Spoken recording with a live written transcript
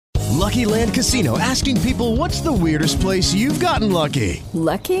Lucky Land Casino, asking people, what's the weirdest place you've gotten lucky?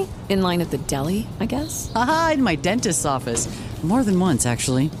 Lucky? In line at the deli, I guess? Aha, in my dentist's office. More than once,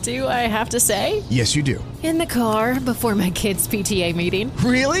 actually. Do I have to say? Yes, you do. In the car before my kids' PTA meeting.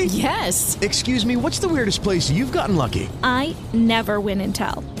 Really? Yes. Excuse me, what's the weirdest place you've gotten lucky? I never win and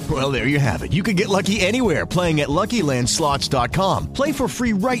tell. Well, there you have it. You can get lucky anywhere, playing at LuckyLandSlots.com. Play for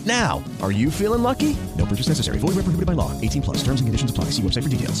free right now. Are you feeling lucky? No purchase necessary. Void where prohibited by law. 18 plus. Terms and conditions apply. See website for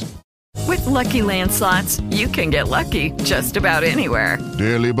details. With Lucky Land Slots, you can get lucky just about anywhere.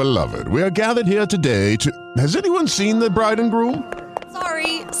 Dearly beloved, we are gathered here today to... Has anyone seen the bride and groom?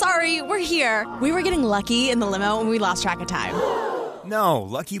 Sorry, we're here. We were getting lucky in the limo and we lost track of time. No,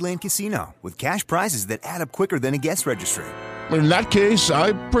 Lucky Land Casino, with cash prizes that add up quicker than a guest registry. In that case,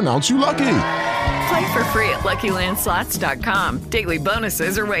 I pronounce you lucky. Play for free at LuckyLandSlots.com. Daily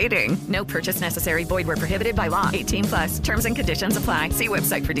bonuses are waiting. No purchase necessary. Void where prohibited by law. 18 plus. Terms and conditions apply. See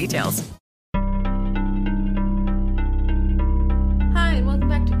website for details. Hi, and welcome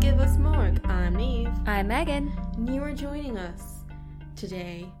back to Give Us More. I'm Neve. I'm Megan. And you are joining us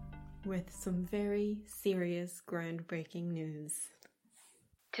today with some very serious, groundbreaking news.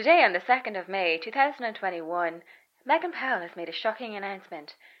 Today, on the 2nd of May, 2021, Megan Powell has made a shocking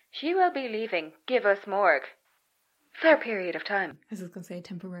announcement. She will be leaving Give Us Morgue for a period of time. I was just going to say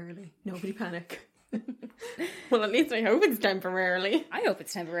temporarily. Nobody panic. Well, at least I hope it's temporarily. I hope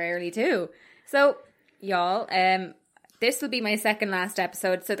it's temporarily too. So, y'all, this will be my second last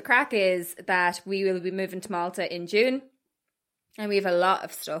episode. So the crack is that we will be moving to Malta in June. And we have a lot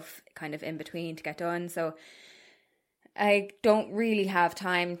of stuff kind of in between to get done. So I don't really have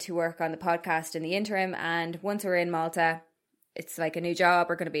time to work on the podcast in the interim. And once we're in Malta, it's like a new job.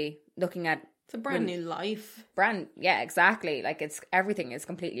 We're going to be looking at... It's a brand new life. Yeah, exactly. Like everything is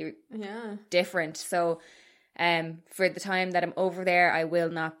completely different. So for the time that I'm over there, I will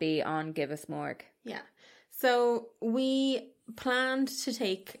not be on Give Us Morgue. Yeah. So we planned to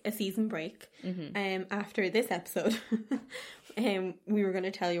take a season break after this episode. We were going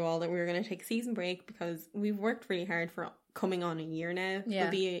to tell you all that we were going to take a season break because we've worked really hard for coming on a year now. Yeah.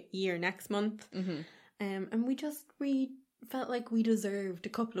 It'll be a year next month. And we felt like we deserved a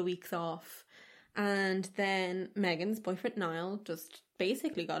couple of weeks off. And then Megan's boyfriend Niall just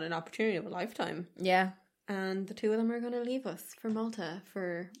basically got an opportunity of a lifetime. Yeah. And the two of them are going to leave us for Malta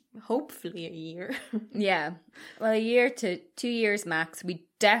for hopefully a year. Yeah. Well, a year to 2 years max. We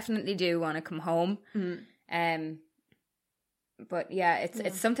definitely do want to come home. But yeah,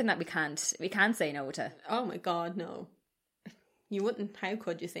 it's something that we can't say no to. Oh my God, no. You wouldn't. How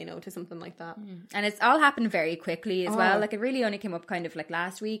could you say no to something like that? And it's all happened very quickly as well. Like it really only came up kind of like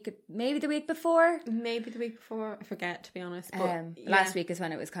last week, maybe the week before. I forget, to be honest. But last week is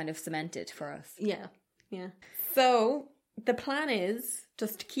when it was kind of cemented for us. Yeah. So the plan is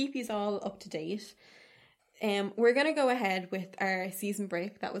just to keep you all up to date. We're going to go ahead with our season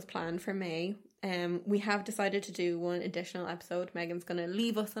break that was planned for May. We have decided to do one additional episode. Megan's going to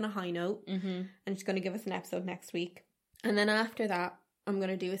leave us on a high note and she's going to give us an episode next week. And then after that, I'm going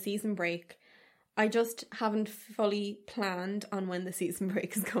to do a season break. I just haven't fully planned on when the season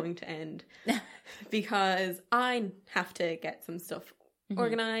break is going to end because I have to get some stuff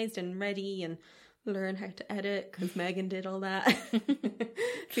organised and ready and learn how to edit because Megan did all that.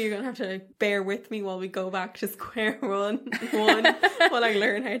 So you're going to have to bear with me while we go back to square one while I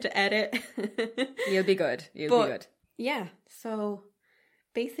learn how to edit. You'll be good. You'll be good. Yeah, so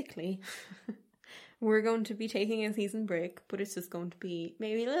basically... We're going to be taking a season break, but it's just going to be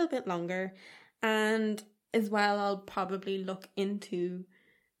maybe a little bit longer. And as well, I'll probably look into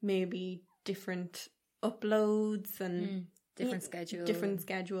maybe different uploads and different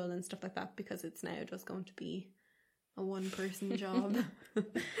schedule and stuff like that, because it's now just going to be a one-person job.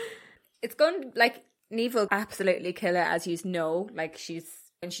 It's going, like, Neve will absolutely kill it, as you know. Like,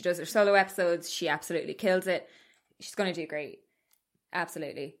 when she does her solo episodes, she absolutely kills it. She's going to do great.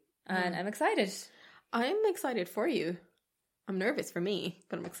 Absolutely. And I'm excited. I'm excited for you. I'm nervous for me,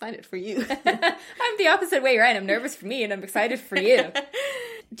 but I'm excited for you. I'm the opposite way around. I'm nervous for me and I'm excited for you.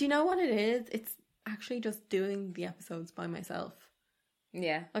 Do you know what it is? It's actually just doing the episodes by myself.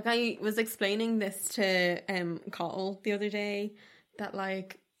 Yeah. Like, I was explaining this to Cottle the other day, that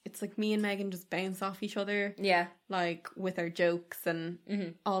like it's like me and Megan just bounce off each other. Yeah. Like with our jokes and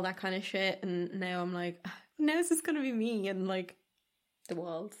all that kind of shit. And now I'm like, now it's just gonna be me and like the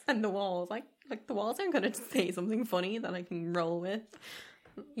walls. Like the walls aren't gonna say something funny that I can roll with.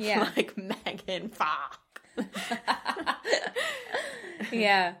 Yeah. Like, Megan, fuck.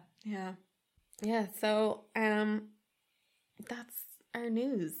 Yeah. Yeah. Yeah, so that's our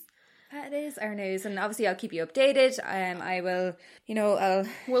news. That is our news, and obviously I'll keep you updated. I will,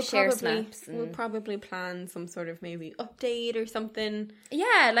 I'll share snaps. We'll probably plan some sort of maybe update or something.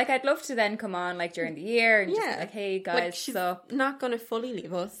 Yeah, like I'd love to then come on like during the year and just be like, hey guys, like, she's not going to fully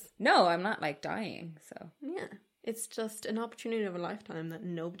leave us. No, I'm not like dying, so. Yeah, it's just an opportunity of a lifetime that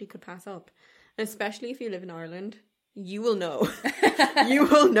nobody could pass up. And especially if you live in Ireland. You will know. You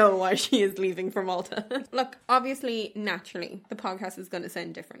will know why she is leaving for Malta. Look, obviously, naturally, the podcast is going to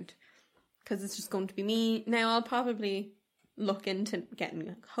sound different. Because it's just going to be me. Now, I'll probably look into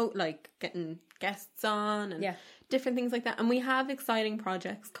getting guests on and different things like that. And we have exciting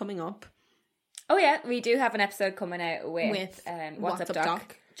projects coming up. Oh, yeah. We do have an episode coming out with What's Up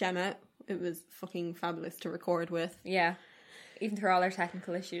Doc. Gemma. It was fucking fabulous to record with. Yeah. Even through all our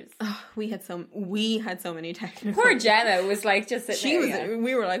technical issues. Oh, we had so many technical Poor Gemma was like just sitting there.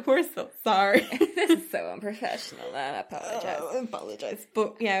 We were like, we're so sorry. This is so unprofessional. I apologize.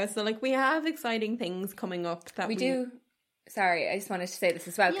 But yeah, so like we have exciting things coming up that we do. Sorry, I just wanted to say this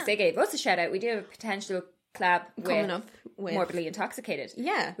as well because they gave us a shout out. We do have a potential collab coming up with Morbidly Intoxicated.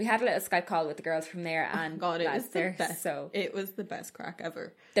 Yeah, we had a little Skype call with the girls from there, and God, it was the best. It was the best crack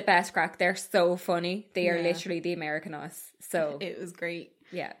ever. The best crack. They're so funny. They are literally the American us. So it was great.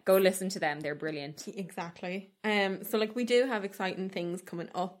 Yeah, go listen to them. They're brilliant. Exactly. So like we do have exciting things coming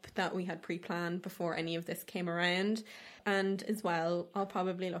up that we had pre-planned before any of this came around, and as well, I'll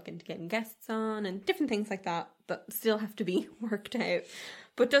probably look into getting guests on and different things like that still have to be worked out,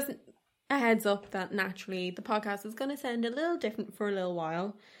 but doesn't. A heads up that naturally the podcast is going to sound a little different for a little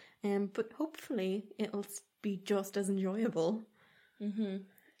while, but hopefully it'll be just as enjoyable. Mm-hmm.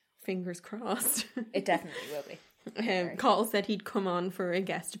 Fingers crossed. It definitely will be. Carl said he'd come on for a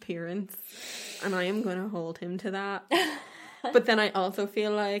guest appearance, and I am going to hold him to that. But then I also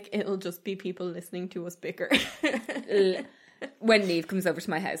feel like it'll just be people listening to us bicker. When Niamh comes over to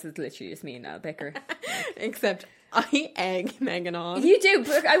my house, it's literally just me and I'll bicker. Except I egg Megan on. You do,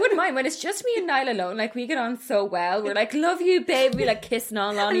 but I wouldn't mind when it's just me and Niall alone. Like, we get on so well. We're like, love you, babe. We like kissing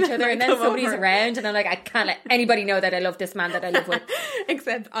all on each other, and then somebody's around, and I'm like, I can't let anybody know that I love this man that I live with.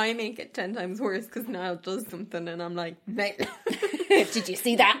 Except I make it 10 times worse because Niall does something, and I'm like, did you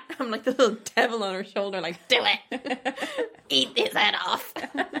see that? I'm like the little devil on her shoulder, like, do it. Eat this head off.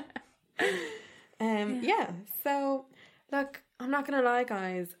 So look, I'm not gonna lie,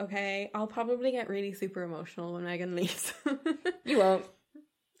 guys, okay? I'll probably get really super emotional when Megan leaves. You won't.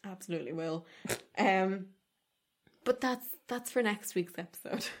 Absolutely will. But that's for next week's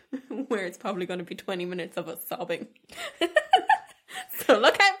episode, where it's probably going to be 20 minutes of us sobbing. So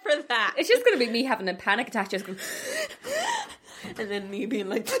look out for that. It's just going to be me having a panic attack, just going... And then me being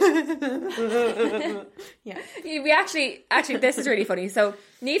like... Yeah. We actually, this is really funny. So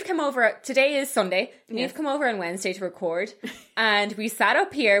Niamh came over, today is Sunday. Niamh came over on Wednesday to record. And we sat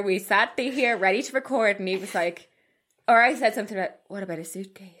up here, ready to record. And Niamh was like, or I said something about, what about a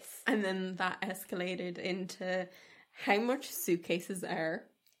suitcase? And then that escalated into how much suitcases are.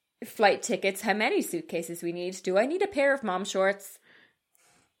 Flight tickets, how many suitcases we need. Do I need a pair of mom shorts?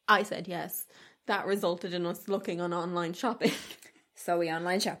 I said yes. That resulted in us looking on online shopping. So we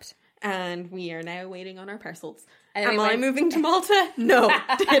online shopped. And we are now waiting on our parcels. And Am I moving to Malta? No.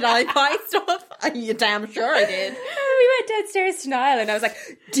 Did I buy stuff? You damn sure I did. We went downstairs to Niall and I was like,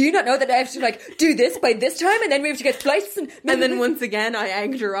 do you not know that I have to like do this by this time and then we have to get flights? And then once again I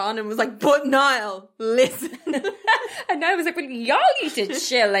egged her on and was like, but Niall, listen. And I was like, well, y'all need to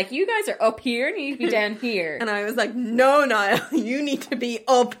chill. Like, you guys are up here and you need to be down here. And I was like, no, Niall, you need to be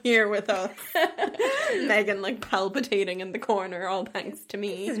up here with us. Megan like palpitating in the corner, all thanks to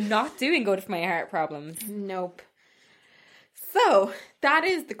me. This is not doing good for my heart problems. Nope. So, that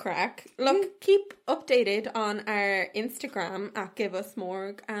is the crack. Look, keep updated on our Instagram at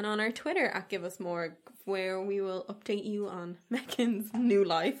GiveUsMorg and on our Twitter at GiveUsMorg, where we will update you on Megan's new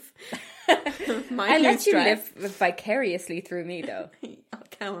life. I let you live vicariously through me, though. I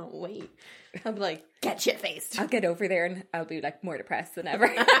can't wait. I'll be like, get shit-faced. I'll get over there and I'll be like more depressed than ever.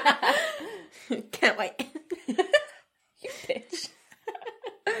 Can't wait. You bitch.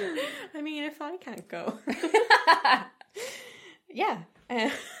 I mean, if I can't go... Yeah,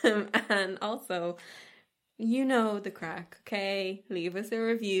 and also, you know the crack, okay? Leave us a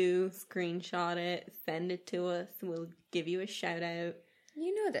review, screenshot it, send it to us, we'll give you a shout out.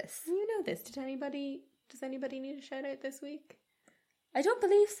 You know this. Does anybody need a shout out this week? I don't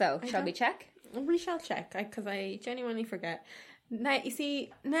believe so. Shall we check? We shall check, because I genuinely forget. Now, you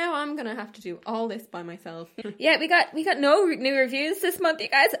see, now I'm going to have to do all this by myself. Yeah, we got no new reviews this month, you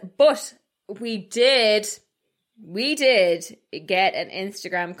guys, but we did get an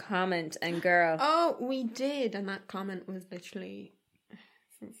Instagram comment, and girl. Oh, we did, and that comment was literally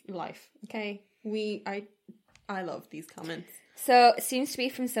life. Okay, I love these comments. So it seems to be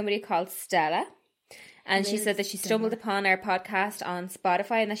from somebody called Stella. And she said that she stumbled upon our podcast on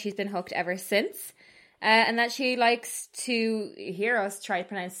Spotify and that she's been hooked ever since. And that she likes to hear us try to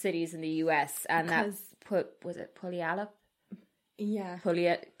pronounce cities in the US. And that, was it Puyallup? Yeah.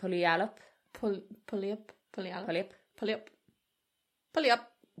 Puyallup? Puyallup.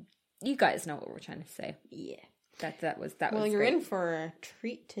 You guys know what we're trying to say. Yeah. That was Well, you're great. in for a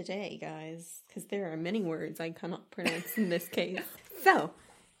treat today, guys, because there are many words I cannot pronounce in this case. So,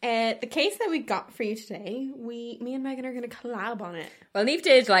 the case that we got for you today, me and Megan are going to collab on it. Well, Neve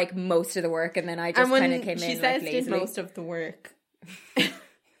did like most of the work, and then I just kind of came in. She says like, did most of the work.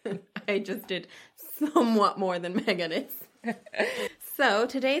 I just did somewhat more than Megan is. So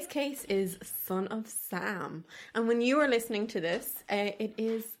today's case is Son of Sam, and when you are listening to this, it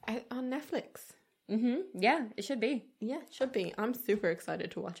is out on Netflix. Yeah, it should be. Yeah, it should be. I'm super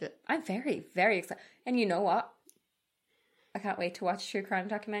excited to watch it. I'm very, very excited. And you know what? I can't wait to watch a true crime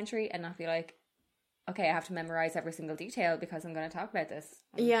documentary and not be like, okay, I have to memorize every single detail because I'm going to talk about this.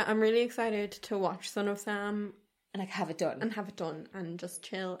 Yeah, I'm really excited to watch Son of Sam. And like have it done. And just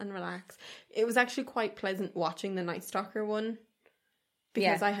chill and relax. It was actually quite pleasant watching the Night Stalker one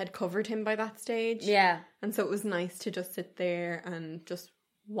because I had covered him by that stage. Yeah. And so it was nice to just sit there and just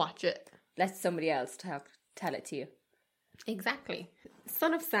watch it. Let somebody else tell it to you. Exactly.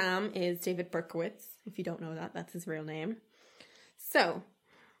 Son of Sam is David Berkowitz. If you don't know that, that's his real name. So,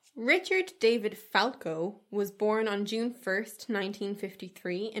 Richard David Falco was born on June 1st,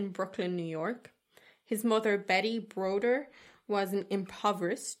 1953 in Brooklyn, New York. His mother, Betty Broder, was an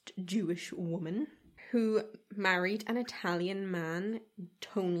impoverished Jewish woman who married an Italian man,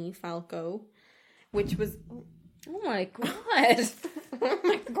 Tony Falco, which was... Oh my God. Oh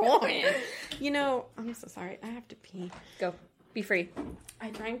my God. You know, I'm so sorry. I have to pee. Go. Be free.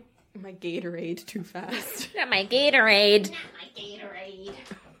 I drank my Gatorade too fast. Not my Gatorade.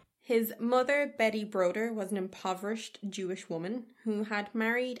 His mother, Betty Broder, was an impoverished Jewish woman who had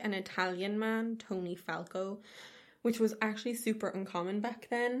married an Italian man, Tony Falco, which was actually super uncommon back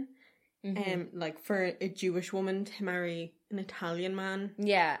then. Like for a Jewish woman to marry an Italian man.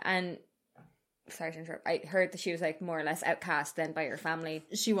 Yeah, and sorry to interrupt. I heard that she was like more or less outcast then by her family.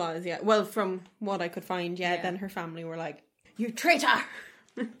 She was, yeah. Well, from what I could find, then her family were like, "You traitor!"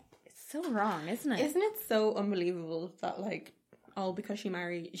 It's so wrong, isn't it? Isn't it so unbelievable that like all because she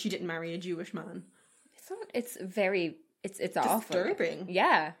didn't marry a Jewish man? It's very it's awful. Disturbing.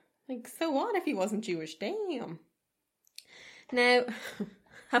 Yeah. Like, so what if he wasn't Jewish? Damn. Now,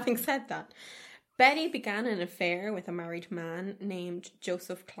 having said that, Betty began an affair with a married man named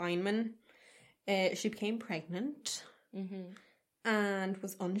Joseph Kleinman. She became pregnant and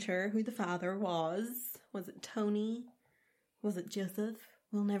was unsure who the father was. Was it Tony? Was it Joseph?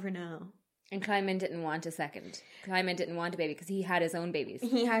 We'll never know. And Kleinman didn't want a second. Kleinman didn't want a baby because he had his own babies.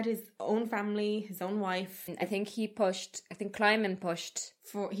 He had his own family, his own wife. I think Kleinman pushed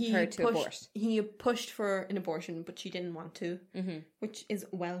her to abort. He pushed for an abortion, but she didn't want to, which is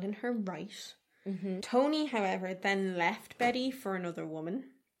well in her right. Tony, however, then left Betty for another woman.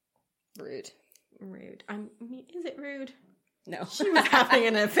 Rude. Is it rude? No. She was having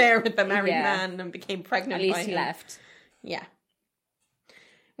an affair with the married man and became pregnant by him. At least he left. Yeah.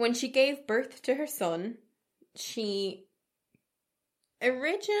 When she gave birth to her son, she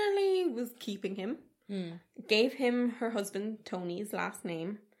originally was keeping him, gave him her husband Tony's last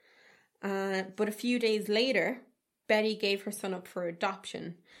name, but a few days later, Betty gave her son up for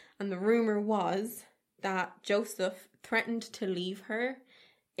adoption, and the rumour was that Joseph threatened to leave her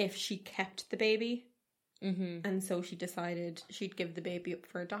if she kept the baby, and so she decided she'd give the baby up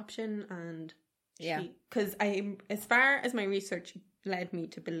for adoption, and because as far as my research led me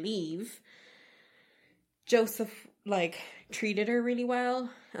to believe, Joseph like treated her really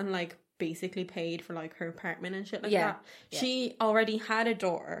well and like basically paid for like her apartment and shit like that. Yeah. She already had a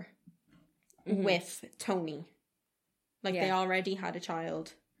daughter with Tony. Like they already had a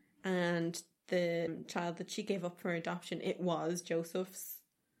child, and the child that she gave up for adoption, it was Joseph's.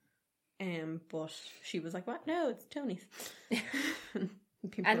 But she was like, "What? No, it's Tony's."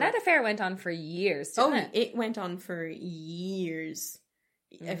 And that affair went on for years, didn't it? It went on for years.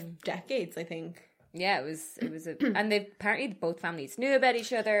 Decades, I think. Yeah, it was and apparently both families knew about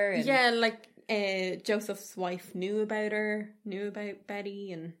each other. And yeah, like Joseph's wife knew about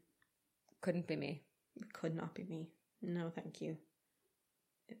Betty, and couldn't be me. Could not be me. No, thank you.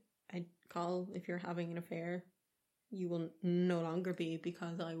 I'd call if you're having an affair. You will no longer be,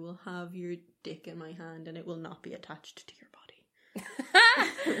 because I will have your dick in my hand and it will not be attached to your body.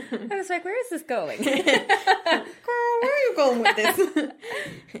 I was like, where is this going? Girl, where are you going with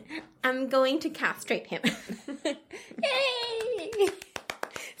this? I'm going to castrate him. Yay!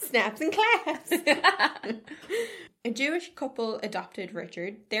 Snaps and claps. A Jewish couple adopted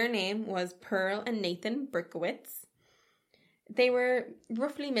Richard. Their name was Pearl and Nathan Berkowitz. They were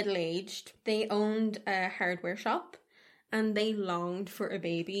roughly middle-aged. They owned a hardware shop and they longed for a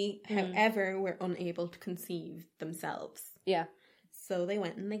baby. However, were unable to conceive themselves. Yeah. So they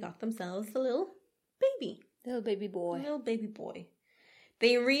went and they got themselves a little baby. Little baby boy. A little baby boy.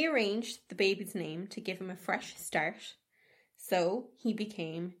 They rearranged the baby's name to give him a fresh start. So he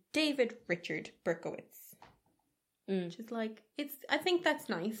became David Richard Berkowitz. Which is like, I think that's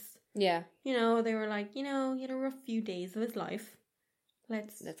nice. Yeah. You know, they were like, you know, he had a rough few days of his life.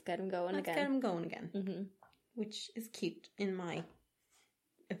 Let's get him going again. Let's get him going again. Mm-hmm. Which is cute, in my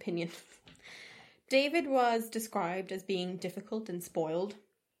opinion. David was described as being difficult and spoiled.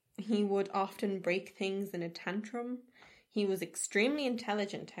 He would often break things in a tantrum. He was extremely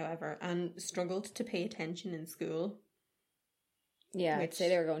intelligent, however, and struggled to pay attention in school. Yeah, I'd say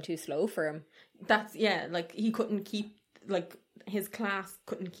they were going too slow for him. That's, yeah, like, he couldn't keep, like, his class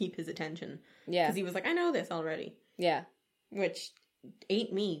couldn't keep his attention. Yeah. Because he was like, I know this already. Yeah. Which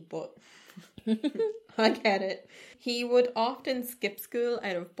ate me, but I get it. He would often skip school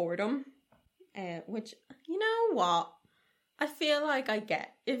out of boredom, which, you know what? I feel like I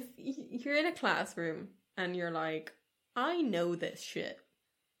get. If you're in a classroom and you're like, I know this shit,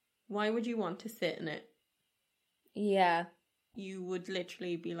 why would you want to sit in it? Yeah. You would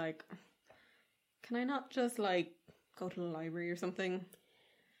literally be like, can I not just, like, go to the library or something?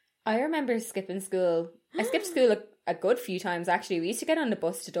 I remember skipping school. I skipped school a good few times, actually. We used to get on the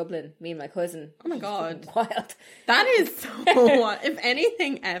bus to Dublin, me and my cousin. Oh my God. Wild. That is so wild. If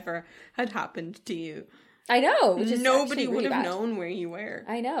anything ever had happened to you, I know. Which is nobody would really have bad. known where you were.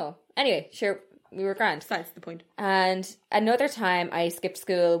 I know. Anyway, sure, we were grand. Besides the point. And another time I skipped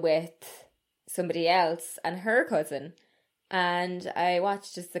school with somebody else and her cousin. And I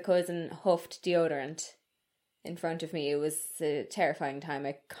watched as the cousin huffed deodorant in front of me. It was a terrifying time.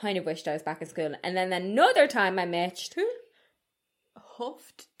 I kind of wished I was back in school. And then another time I matched. Who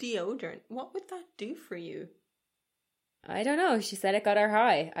huffed deodorant? What would that do for you? I don't know. She said it got her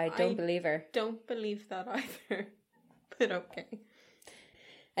high. I don't believe her. Don't believe that either. But okay.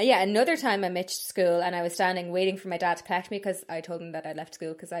 Yeah, another time I mitched school and I was standing waiting for my dad to collect me because I told him that I'd left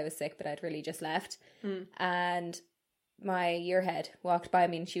school because I was sick, but I'd really just left. And my year head walked by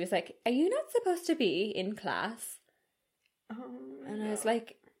me and she was like, are you not supposed to be in class? And I was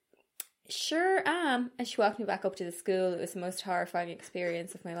like, sure am. And she walked me back up to the school. It was the most horrifying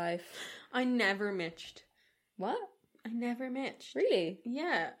experience of my life. I never mitched. What? I never mitched. Really?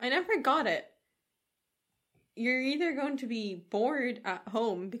 Yeah, I never got it. You're either going to be bored at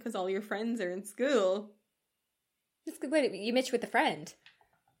home because all your friends are in school. Wait, you mitch with a friend?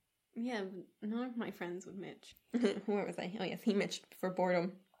 Yeah, none of my friends would mitch. Where was I? Oh yes, he mitched for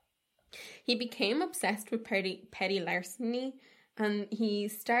boredom. He became obsessed with petty larceny and he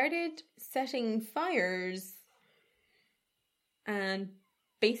started setting fires and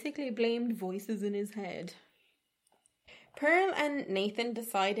basically blamed voices in his head. Pearl and Nathan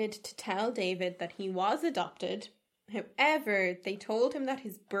decided to tell David that he was adopted. However, they told him that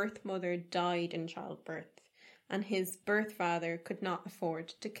his birth mother died in childbirth and his birth father could not afford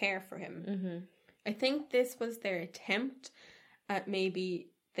to care for him. Mm-hmm. I think this was their attempt at maybe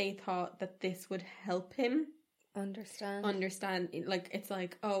they thought that this would help him understand. Like, it's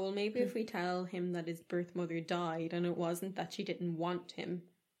like, oh, well, maybe if we tell him that his birth mother died and it wasn't that she didn't want him,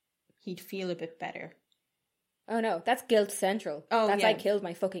 he'd feel a bit better. Oh no, that's guilt central. Oh, that's yeah. I killed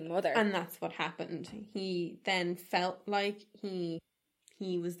my fucking mother. And that's what happened. He then felt like he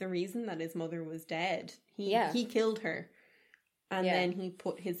was the reason that his mother was dead. He killed her. And then he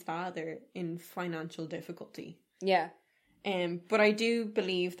put his father in financial difficulty. Yeah. But I do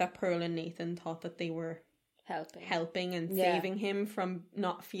believe that Pearl and Nathan thought that they were helping and saving him from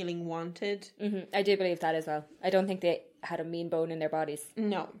not feeling wanted. Mm-hmm. I do believe that as well. I don't think they had a mean bone in their bodies.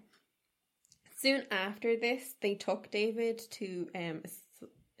 No. Soon after this, they took David to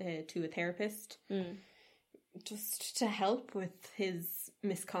a therapist, just to help with his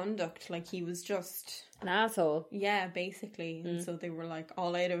misconduct. Like, he was just an asshole. Yeah, basically. And so they were like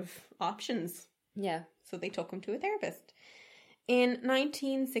all out of options. Yeah. So they took him to a therapist. In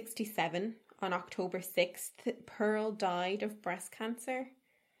 1967, on October 6th, Pearl died of breast cancer,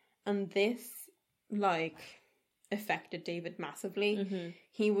 and this, like, affected David massively. Mm-hmm.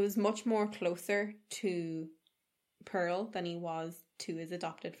 He was much more closer to Pearl than he was to his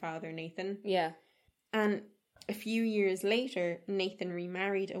adopted father, Nathan. Yeah. And a few years later, Nathan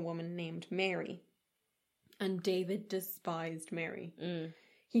remarried a woman named Mary. And David despised Mary.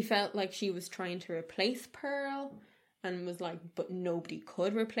 He felt like she was trying to replace Pearl and was like, but nobody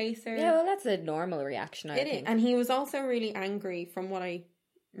could replace her. Yeah, well, that's a normal reaction, I think. And he was also really angry, from what I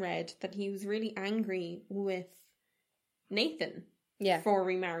read, that he was really angry with Nathan for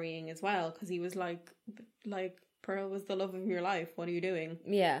remarrying as well, because he was like, Pearl was the love of your life. What are you doing?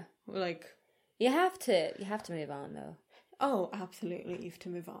 Yeah. Like, you have to move on, though. Oh, absolutely, you have to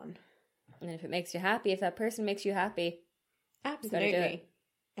move on. And if it makes you happy, if that person makes you happy, absolutely. You gotta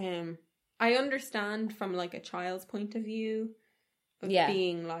do it. I understand from like a child's point of view of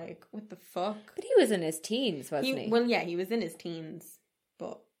being like, what the fuck? But he was in his teens, wasn't he? Well, yeah, he was in his teens,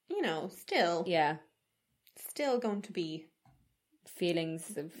 but you know, still, still going to be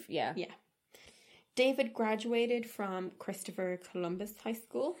feelings of yeah. David graduated from Christopher Columbus High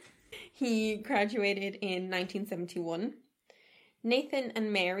School. He graduated in 1971. Nathan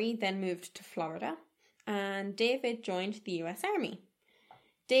and Mary then moved to Florida, and David joined the US Army.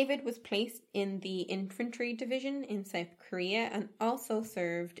 David was placed in the infantry division in South Korea and also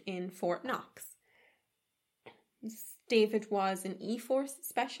served in Fort Knox. David was an E-Force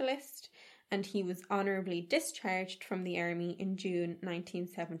specialist, and he was honourably discharged from the army in June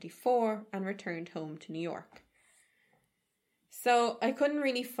 1974 and returned home to New York. So I couldn't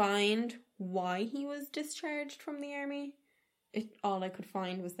really find why he was discharged from the army. All I could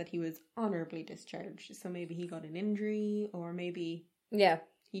find was that he was honourably discharged. So maybe he got an injury, or maybe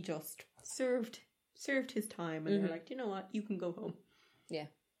he just served his time, and they're like, you know what, you can go home. Yeah.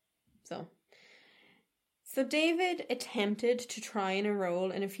 So David attempted to try and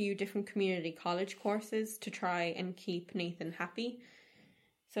enroll in a few different community college courses to try and keep Nathan happy.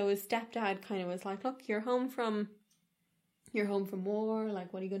 So his stepdad kind of was like, look, you're home from war,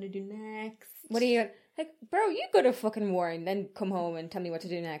 like, what are you going to do next? What are you, like, bro, you go to fucking war and then come home and tell me what to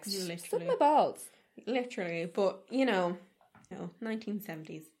do next. Literally. Suck my balls. Literally, but, you know,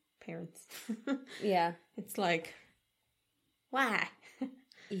 1970s parents. Yeah. It's like, why?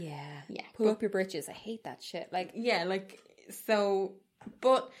 Yeah. Pull up your britches. I hate that shit. Like, yeah, like, so,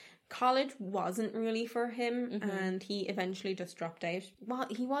 but college wasn't really for him, and he eventually just dropped out. Well,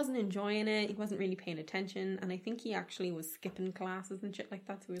 he wasn't enjoying it, he wasn't really paying attention, and I think he actually was skipping classes and shit like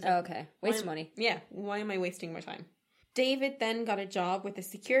that. So he was like, okay, waste money. Yeah, why am I wasting my time? David then got a job with a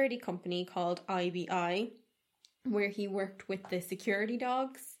security company called IBI, where he worked with the security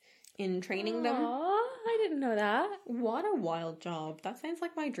dogs in training them. I didn't know that. What a wild job. That sounds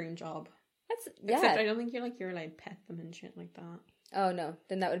like my dream job. Yeah. Except I don't think you're allowed to pet them and shit like that. Oh no,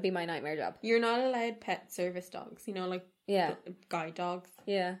 then that would be my nightmare job. You're not allowed pet service dogs, you know, like guide dogs.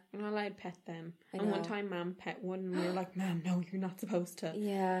 Yeah. You're not allowed to pet them. And one time Mum pet one, and we were like, Mum, no, you're not supposed to.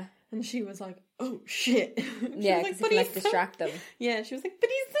 Yeah. And she was like, oh shit. Yeah, because like, you can distract them. Yeah, she was like, but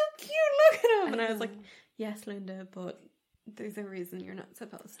he's so cute, look at him. And I was like, yes, Linda, but there's a reason you're not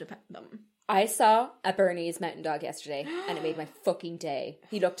supposed to pet them. I saw a Bernese mountain dog yesterday, and it made my fucking day.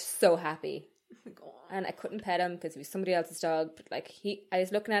 He looked so happy. And I couldn't pet him because he was somebody else's dog. But like I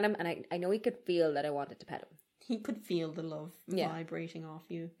was looking at him, and I know he could feel that I wanted to pet him. He could feel the love vibrating off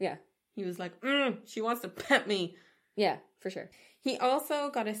you. Yeah. He was like, she wants to pet me. Yeah, for sure. He also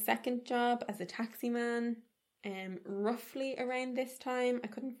got a second job as a taxi man, roughly around this time. I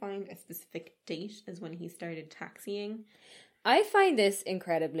couldn't find a specific date as when he started taxiing. I find this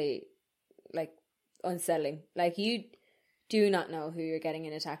incredibly, like, unsettling. Like, you do not know who you're getting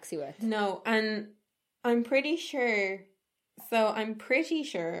in a taxi with. No, and I'm pretty sure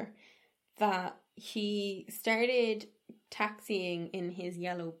that he started taxiing in his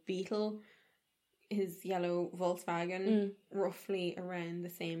yellow Beetle, his yellow Volkswagen, roughly around the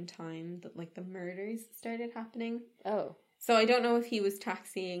same time that, like, the murders started happening. Oh. So I don't know if he was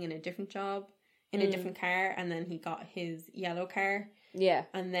taxiing in a different job, in a different car, and then he got his yellow car. Yeah.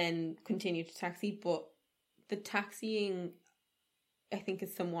 And then continued to taxi, but the taxiing, I think,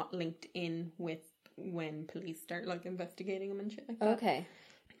 is somewhat linked in with when police start, like, investigating him and shit like that. Okay.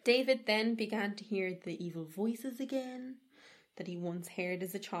 David then began to hear the evil voices again that he once heard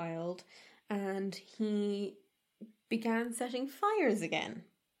as a child, and he began setting fires again.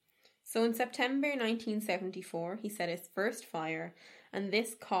 So in September 1974, he set his first fire, and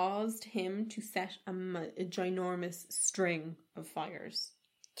this caused him to set a ginormous string of fires.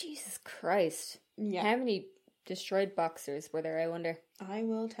 Jesus Christ. Yeah. How many destroyed boxers were there, I wonder? I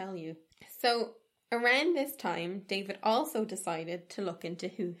will tell you. So around this time, David also decided to look into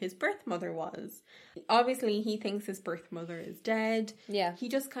who his birth mother was. Obviously, he thinks his birth mother is dead. Yeah. He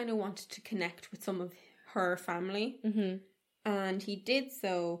just kind of wanted to connect with some of her family. Mm-hmm. And he did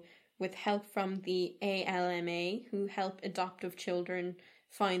so with help from the ALMA, who help adoptive children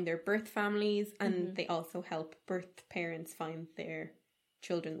find their birth families, and they also help birth parents find their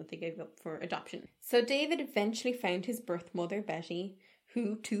children that they gave up for adoption. So David eventually found his birth mother, Betty,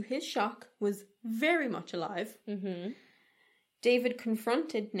 who, to his shock, was very much alive. David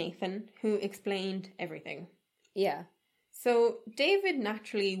confronted Nathan, who explained everything. Yeah. So David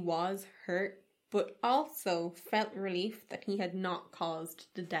naturally was hurt, but also felt relief that he had not caused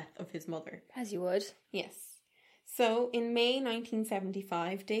the death of his mother. As you would. Yes. So in May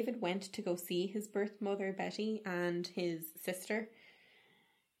 1975, David went to go see his birth mother, Betty, and his sister.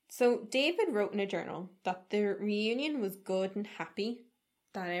 So David wrote in a journal that the reunion was good and happy,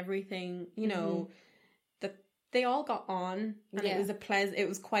 that everything, you know, that they all got on, and it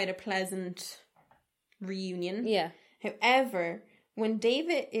was quite a pleasant reunion. Yeah. However, when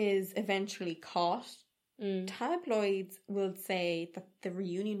David is eventually caught, tabloids will say that the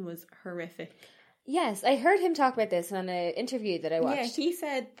reunion was horrific. Yes, I heard him talk about this on an interview that I watched. Yeah, he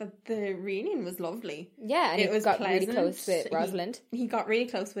said that the reunion was lovely. Yeah, and it was got pleasant. really close with Rosalind. He got really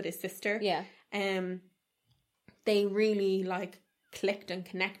close with his sister. Yeah. They really, like, clicked and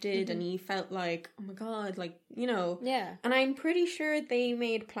connected, and he felt like, oh my god, like, you know. Yeah. And I'm pretty sure they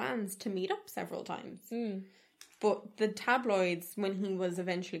made plans to meet up several times. But the tabloids, when he was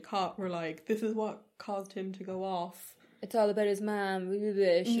eventually caught, were like, this is what caused him to go off. It's all about his mom.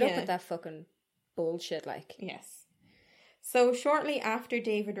 Shut up with that fucking bullshit, like. Yes. So shortly after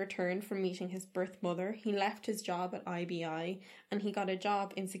David returned from meeting his birth mother, he left his job at IBI and he got a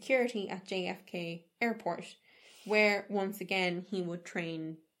job in security at JFK Airport, where once again he would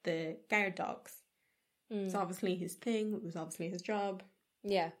train the guard dogs. It's obviously his thing. It was obviously his job.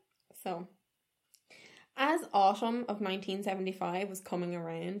 Yeah. So, as autumn of 1975 was coming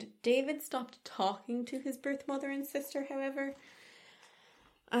around, David stopped talking to his birth mother and sister, however,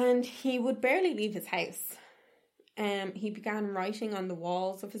 and he would barely leave his house. He began writing on the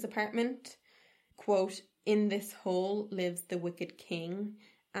walls of his apartment, quote, "In this hole lives the wicked king,"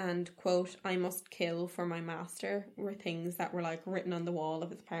 and, quote, "I must kill for my master," were things that were, like, written on the wall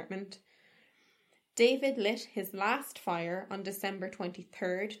of his apartment. David lit his last fire on December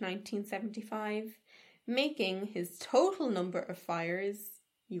 23rd, 1975, making his total number of fires,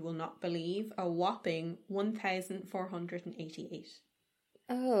 you will not believe, a whopping 1,488.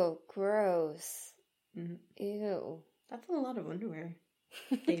 Oh, gross. Ew. That's a lot of underwear,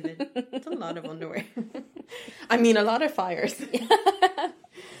 David. That's a lot of underwear. I mean, a lot of fires.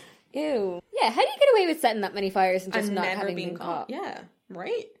 Ew. Yeah, how do you get away with setting that many fires and just not never having being been caught? Yeah,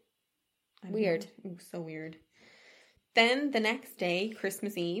 right? Weird. It was so weird. Then the next day,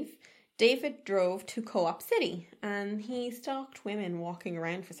 Christmas Eve, David drove to Co-op City and he stalked women walking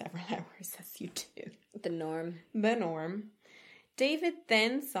around for several hours, as you do. The norm. The norm. David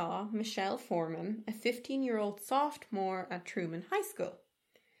then saw Michelle Foreman, a 15-year-old sophomore at Truman High School.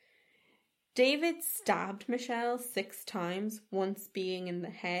 David stabbed Michelle 6 times, once being in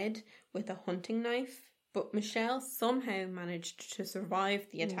the head with a hunting knife, but Michelle somehow managed to survive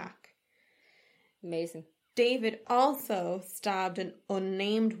the attack. Amazing. David also stabbed an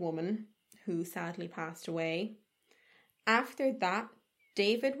unnamed woman who sadly passed away. After that,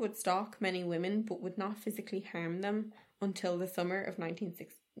 David would stalk many women but would not physically harm them until the summer of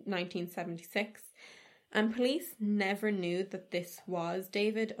 1976, and police never knew that this was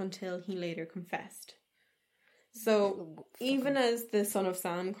David until he later confessed. So, even as the Son of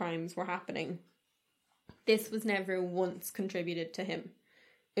Sam crimes were happening, this was never once contributed to him.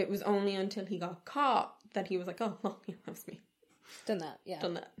 It was only until he got caught that he was like, oh, well, yeah, that was me. Done that, yeah.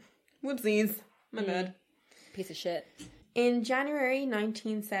 Done that. Whoopsies. My bad. Piece of shit. In January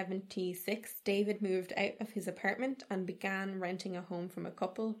 1976, David moved out of his apartment and began renting a home from a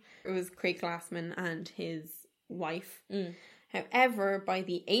couple. It was Craig Glassman and his wife. However, by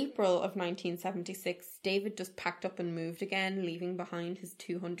the April of 1976, David just packed up and moved again, leaving behind his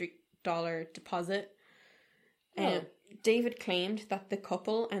 $200 deposit. David claimed that the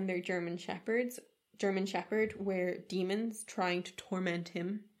couple and their German Shepherd were demons trying to torment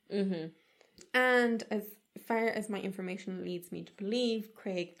him. And as far as my information leads me to believe,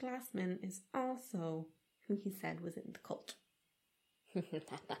 Craig Glassman is also who he said was in the cult.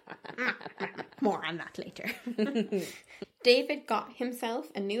 More on that later. David got himself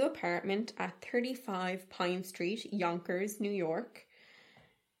a new apartment at 35 Pine Street, Yonkers, New York.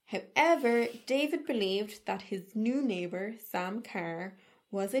 However, David believed that his new neighbour, Sam Carr,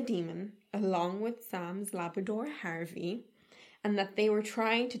 was a demon, along with Sam's Labrador, Harvey, and that they were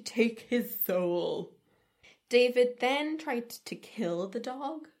trying to take his soul. David then tried to kill the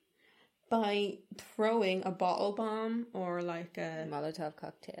dog by throwing a bottle bomb or like a... Molotov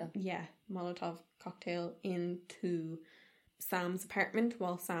cocktail. Yeah, Molotov cocktail into Sam's apartment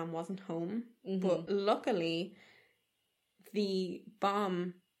while Sam wasn't home. But luckily, the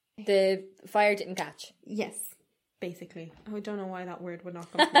bomb... The fire didn't catch. Yes, basically. I don't know why that word would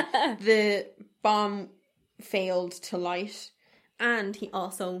not come to me. The bomb failed to light, and he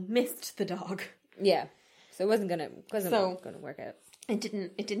also missed the dog. Yeah. So it wasn't gonna work out. It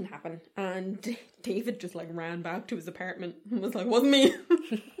didn't happen. And David just like ran back to his apartment and was like, wasn't me.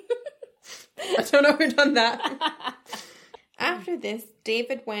 I don't know who done that. After this,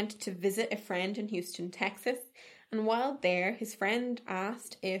 David went to visit a friend in Houston, Texas. And while there, his friend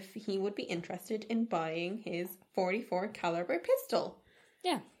asked if he would be interested in buying his .44 caliber pistol.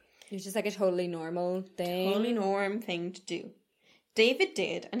 Yeah. It was just like a totally normal thing. Totally norm thing to do. David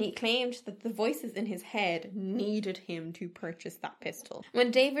did, and he claimed that the voices in his head needed him to purchase that pistol. When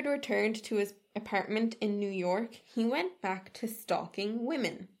David returned to his apartment in New York, he went back to stalking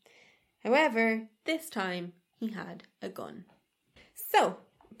women. However, this time he had a gun. So,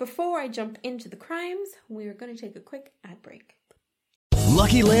 before I jump into the crimes, we're going to take a quick ad break.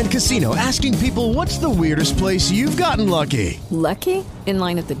 Lucky Land Casino, asking people, what's the weirdest place you've gotten lucky? Lucky? In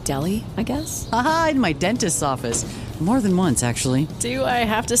line at the deli, I guess? Aha, in my dentist's office. More than once, actually. Do I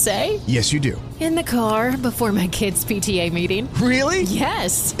have to say? Yes, you do. In the car before my kids' PTA meeting. Really?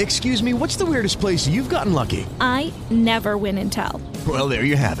 Yes. Excuse me, what's the weirdest place you've gotten lucky? I never win and tell. Well, there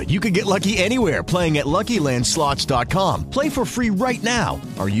you have it. You can get lucky anywhere, playing at LuckyLandSlots.com. Play for free right now.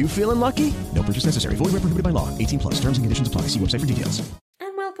 Are you feeling lucky? No purchase necessary. Void where prohibited by law. 18+. Terms and conditions apply. See website for details.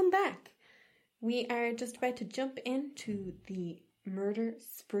 And welcome back. We are just about to jump into the murder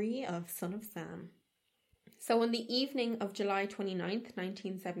spree of Son of Sam. So on the evening of July 29th,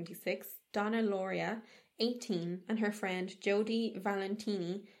 1976, Donna Lauria, 18, and her friend Jody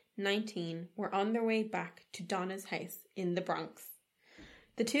Valentini, 19, were on their way back to Donna's house in the Bronx.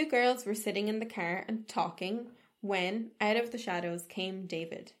 The two girls were sitting in the car and talking when, out of the shadows, came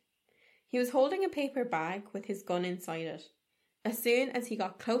David. He was holding a paper bag with his gun inside it. As soon as he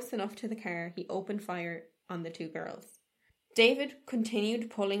got close enough to the car, he opened fire on the two girls. David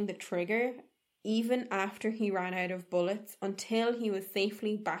continued pulling the trigger even after he ran out of bullets until he was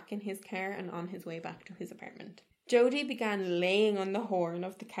safely back in his car and on his way back to his apartment. Jody began laying on the horn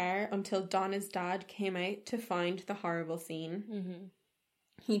of the car until Donna's dad came out to find the horrible scene. Mm-hmm.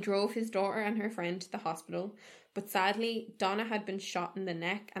 He drove his daughter and her friend to the hospital, but sadly, Donna had been shot in the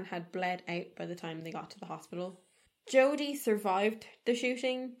neck and had bled out by the time they got to the hospital. Jody survived the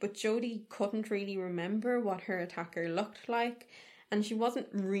shooting, but Jody couldn't really remember what her attacker looked like, and she wasn't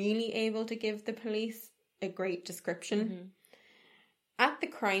really able to give the police a great description. Mm-hmm. At the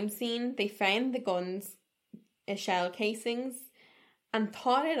crime scene, they found the guns, shell casings, and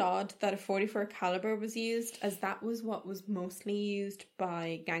thought it odd that a .44 caliber was used, as that was what was mostly used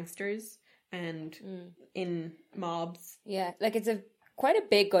by gangsters and in mobs. Yeah, like it's quite a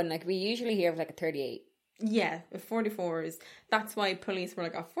big gun. Like we usually hear of like a .38. Yeah, a .44 is. That's why police were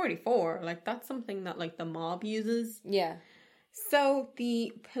like, a .44, like that's something that like the mob uses. Yeah. So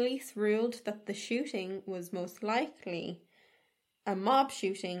the police ruled that the shooting was most likely a mob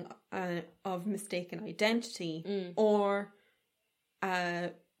shooting of mistaken identity or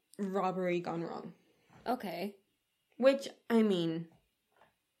a robbery gone wrong. Okay. Which, I mean,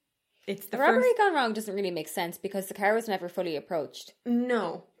 it's the robbery gone wrong doesn't really make sense because the car was never fully approached.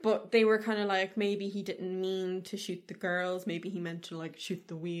 No, but they were kind of like, maybe he didn't mean to shoot the girls, maybe he meant to like shoot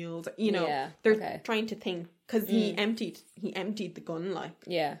the wheels, you know. Yeah, they're trying to think, because he emptied the gun, like.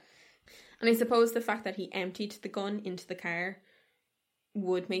 Yeah. And I suppose the fact that he emptied the gun into the car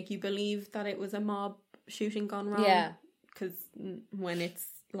would make you believe that it was a mob shooting gone wrong. Yeah. Because when it's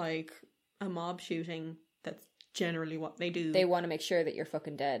like a mob shooting, that's generally what they do. They want to make sure that you're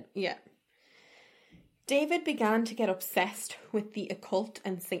fucking dead. Yeah. David began to get obsessed with the occult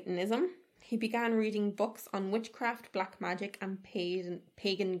and Satanism. He began reading books on witchcraft, black magic, and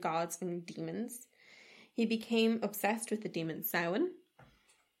pagan gods and demons. He became obsessed with the demon Samhain.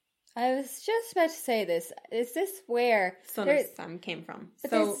 I was just about to say this. Is this where Son of Sam came from?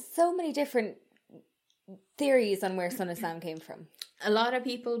 But there's so many different theories on where Son of Sam came from. A lot of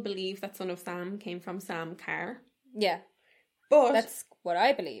people believe that Son of Sam came from Sam Carr. Yeah. But that's what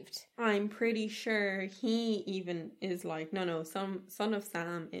I believed. I'm pretty sure he even is like, no, Son of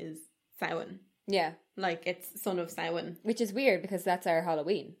Sam is Samhain. Yeah. Like, it's Son of Samhain. Which is weird because that's our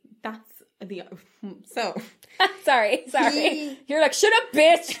Halloween. That's the... So... Sorry. You're like, shut up,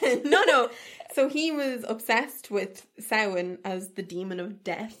 bitch! No. So he was obsessed with Samhain as the demon of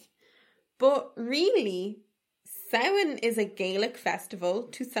death. But really, Samhain is a Gaelic festival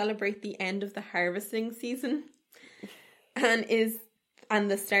to celebrate the end of the harvesting season and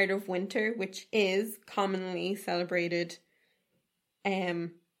the start of winter, which is commonly celebrated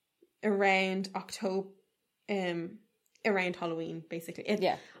around October, around Halloween, basically.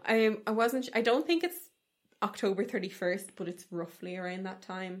 Yeah. I don't think it's October 31st, but it's roughly around that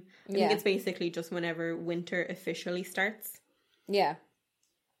time. I think it's basically just whenever winter officially starts. Yeah.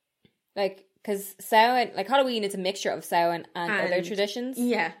 Like, because Samhain, like Halloween is a mixture of Samhain and other traditions.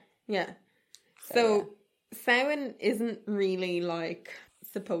 Yeah, yeah. So Samhain isn't really like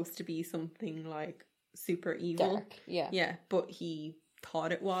supposed to be something like super evil. Dark, yeah. Yeah, but he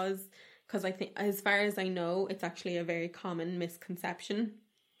thought it was. Because I think, as far as I know, it's actually a very common misconception.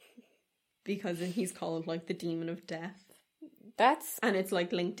 Because he's called like the demon of death. And it's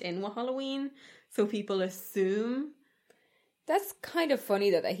like linked in with Halloween. So people assume. That's kind of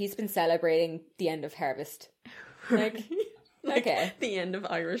funny though, that he's been celebrating the end of harvest. Like okay. The end of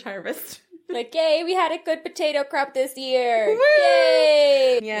Irish harvest. Like, yay, we had a good potato crop this year. Woo!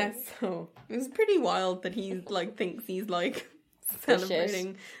 Yay! Yeah, so it was pretty wild that he like thinks he's like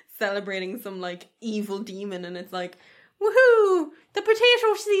celebrating some like evil demon, and it's like, woohoo! The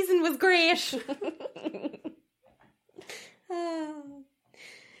potato season was great.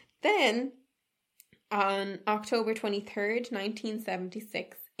 Then, on October 23rd,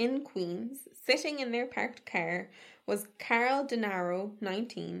 1976, in Queens, sitting in their parked car, was Carl Denaro,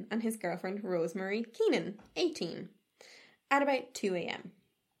 19, and his girlfriend Rosemary Keenan, 18, at about 2 a.m.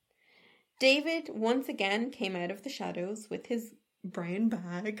 David once again came out of the shadows with his brown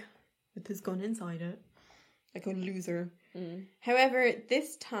bag, with his gun inside it, like a loser. However,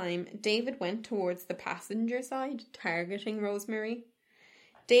 this time, David went towards the passenger side, targeting Rosemary.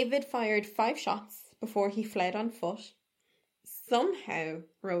 David fired 5 shots before he fled on foot. Somehow,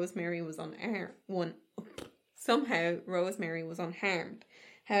 Rosemary was unharmed.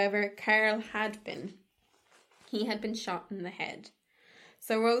 However, Carl had been. He had been shot in the head.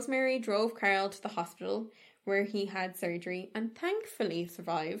 So Rosemary drove Carl to the hospital where he had surgery and thankfully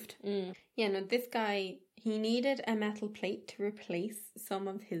survived. Yeah, no, this guy, he needed a metal plate to replace some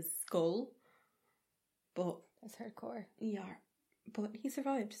of his skull. But that's hardcore. Yeah, but he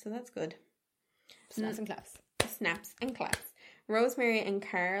survived, so that's good. Snaps and claps. Snaps and claps. Rosemary and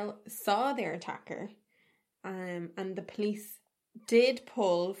Carl saw their attacker, and the police did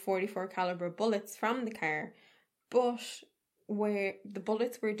pull .44 caliber bullets from the car, but where the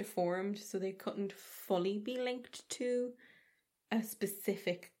bullets were deformed, so they couldn't fully be linked to a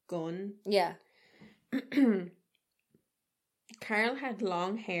specific gun. Yeah. Carl had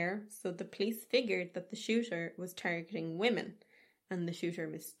long hair, so the police figured that the shooter was targeting women, and the shooter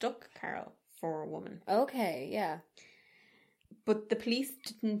mistook Carl for a woman. Okay, yeah. But the police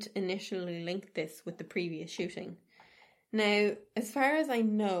didn't initially link this with the previous shooting. Now, as far as I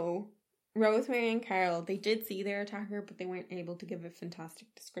know, Rosemary and Carl, they did see their attacker, but they weren't able to give a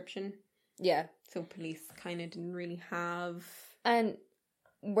fantastic description. Yeah. So police kind of didn't really have... And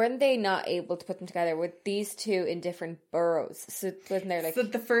weren't they not able to put them together with these two in different boroughs? So wasn't there like... So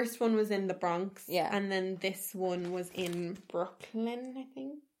the first one was in the Bronx. Yeah. And then this one was in Brooklyn, I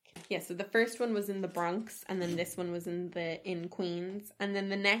think. Yeah, so the first one was in the Bronx, and then this one was in Queens. And then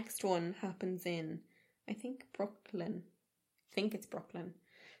the next one happens in, I think, Brooklyn. I think it's Brooklyn.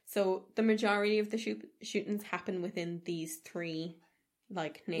 So the majority of the shootings happen within these 3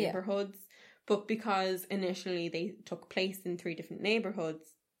 like neighborhoods. Yeah. But because initially they took place in 3 different neighborhoods,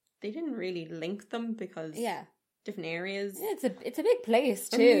 they didn't really link them because different areas. Yeah, it's a big place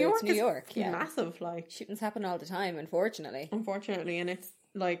too. And New York, is massive. Like shootings happen all the time, unfortunately. And it's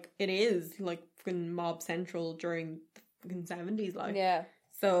like it is like fucking mob central during the fucking 70s. Like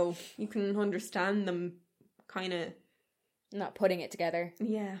so you can understand them kind of not putting it together.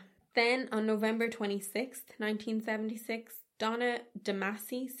 Yeah. Then on November 26th, 1976, Donna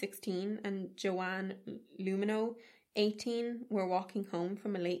DeMasi, 16, and Joanne Lumino, 18, were walking home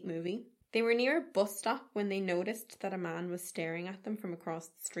from a late movie. They were near a bus stop when they noticed that a man was staring at them from across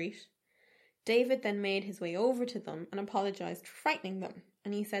the street. David then made his way over to them and apologised for frightening them,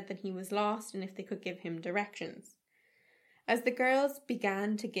 and he said that he was lost and if they could give him directions. As the girls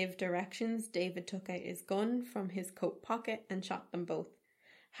began to give directions, David took out his gun from his coat pocket and shot them both,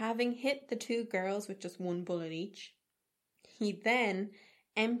 having hit the 2 girls with just 1 bullet each. He then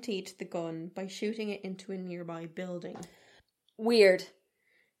emptied the gun by shooting it into a nearby building. Weird.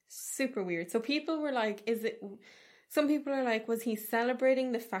 Super weird. So people were like, some people are like, was he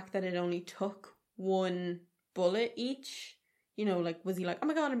celebrating the fact that it only took 1 bullet each? You know, like, was he like, oh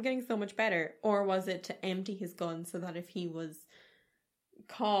my god, I'm getting so much better? Or was it to empty his gun so that if he was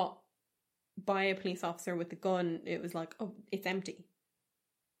caught by a police officer with the gun, it was like, oh, it's empty.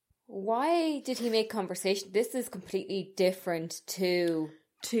 Why did he make conversation? This is completely different to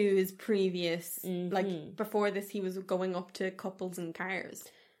to his previous, like, before this, he was going up to couples in cars.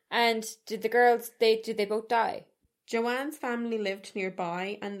 And did the girls, did they both die? Joanne's family lived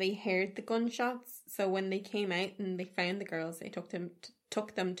nearby and they heard the gunshots. So when they came out and they found the girls, they took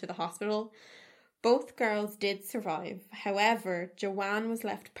them to the hospital. Both girls did survive. However, Joanne was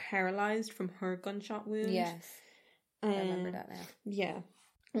left paralysed from her gunshot wound. Yes. I remember that now. Yeah.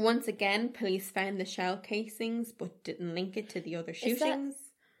 Once again, police found the shell casings but didn't link it to the other shootings.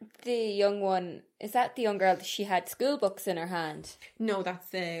 The young one, is that the young girl that she had school books in her hand? No,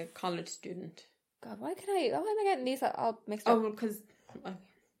 that's a college student. God, why am I getting these all mixed up? Oh, because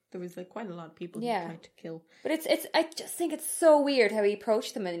there was like quite a lot of people who tried to kill. But I just think it's so weird how he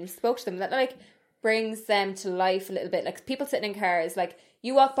approached them and he spoke to them. That like brings them to life a little bit. Like people sitting in cars, like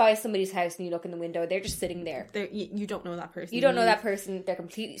you walk by somebody's house and you look in the window, they're just sitting there. You don't know that person. You don't know that person. They're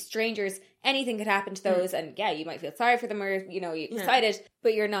completely strangers. Anything could happen to those, and you might feel sorry for them, or you're excited,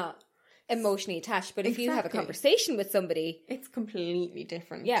 but you're not emotionally attached. But if you have a conversation with somebody, it's completely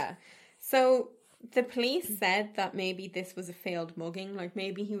different. Yeah. So the police said that maybe this was a failed mugging. Like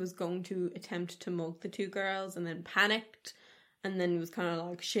maybe he was going to attempt to mug the two girls and then panicked, and then was kind of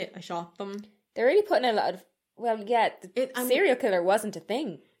like, "Shit, I shot them." They're really putting a lot of. Well, yeah, serial killer wasn't a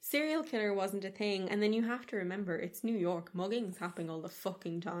thing. Serial killer wasn't a thing, and then you have to remember, it's New York. Mugging's happening all the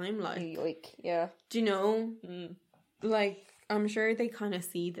fucking time. Like, yeah. Do you know? Like, I'm sure they kind of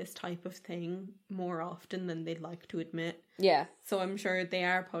see this type of thing more often than they'd like to admit. Yeah. So I'm sure they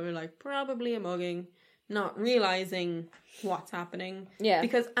are probably like, probably a mugging, not realising what's happening. Yeah.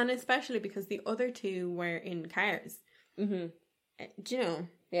 And especially because the other two were in cars. Mm-hmm. Do you know?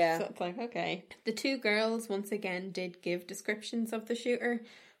 Yeah. So it's like, okay. The two girls, once again, did give descriptions of the shooter,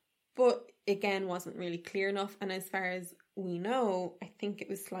 but again, wasn't really clear enough. And as far as we know, I think it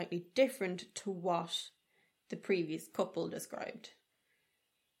was slightly different to what the previous couple described.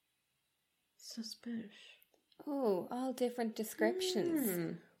 Suspicious. Oh, all different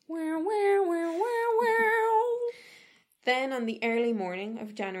descriptions. Then on the early morning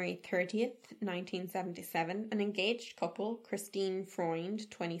of January 30th, 1977, an engaged couple, Christine Freund,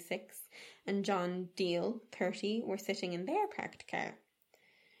 26, and John Deal, 30, were sitting in their parked car.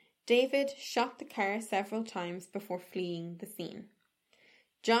 David shot the car several times before fleeing the scene.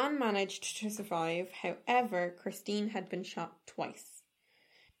 John managed to survive, however, Christine had been shot twice.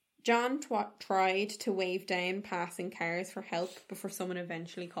 John tried to wave down passing cars for help before someone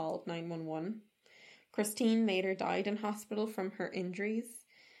eventually called 911. Christine later died in hospital from her injuries.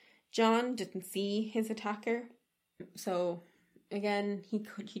 John didn't see his attacker. So, again,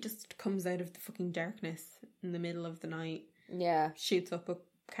 he just comes out of the fucking darkness in the middle of the night. Yeah. Shoots up a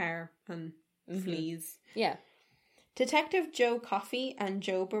car and flees. Yeah. Detective Joe Coffey and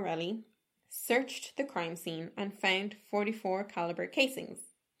Joe Borelli searched the crime scene and found .44 caliber casings.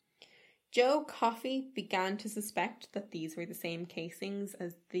 Joe Coffey began to suspect that these were the same casings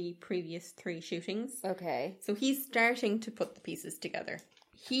as the previous 3 shootings. Okay. So he's starting to put the pieces together.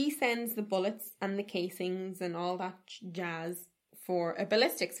 He sends the bullets and the casings and all that jazz for a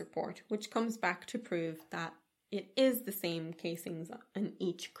ballistics report, which comes back to prove that it is the same casings in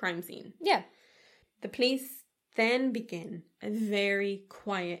each crime scene. Yeah. The police then begin a very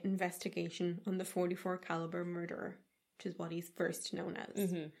quiet investigation on the .44 caliber murderer, which is what he's first known as.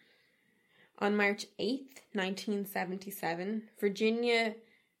 Mm-hmm. On March 8th, 1977, Virginia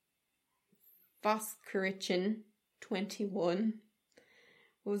Voskurichin, 21,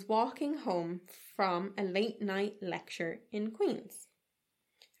 was walking home from a late-night lecture in Queens,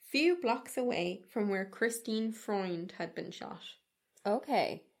 few blocks away from where Christine Freund had been shot.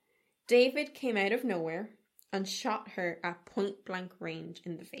 Okay. David came out of nowhere and shot her at point-blank range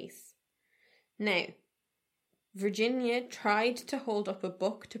in the face. Now, Virginia tried to hold up a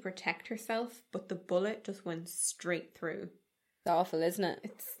book to protect herself, but the bullet just went straight through. It's awful, isn't it?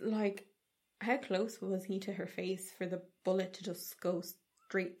 It's like, how close was he to her face for the bullet to just go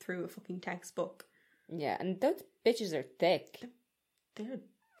straight through a fucking textbook? Yeah, and those bitches are thick. They're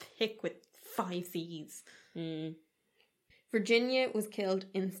thick with 5 C's. Virginia was killed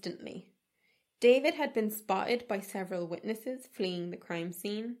instantly. David had been spotted by several witnesses fleeing the crime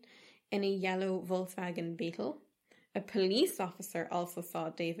scene in a yellow Volkswagen Beetle. A police officer also saw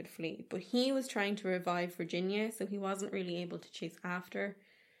David flee, but he was trying to revive Virginia, so he wasn't really able to chase after.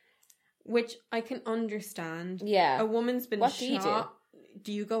 Which I can understand. Yeah. A woman's been what shot.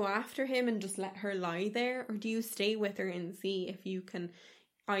 Do you go after him and just let her lie there? Or do you stay with her and see if you can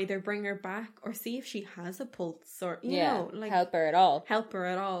either bring her back or see if she has a pulse or, you know, like help her at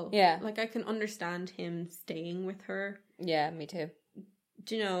all. Yeah. Like, I can understand him staying with her. Yeah, me too.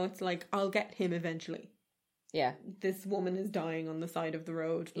 Do you know, it's like, I'll get him eventually. Yeah. This woman is dying on the side of the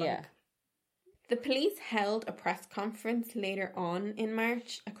road. Like. Yeah. The police held a press conference later on in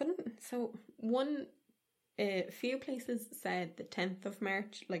March. A few places said the 10th of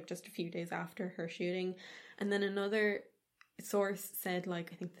March, like just a few days after her shooting. And then another source said,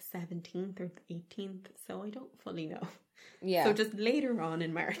 like, I think the 17th or the 18th. So I don't fully know. Yeah. So just later on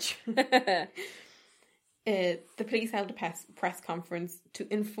in March. The police held a press conference to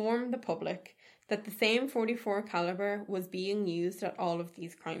inform the public that the same .44 caliber was being used at all of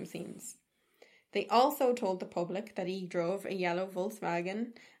these crime scenes. They also told the public that he drove a yellow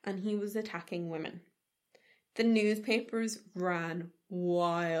Volkswagen and he was attacking women. The newspapers ran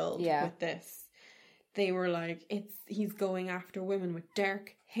wild with this. They were like, he's going after women with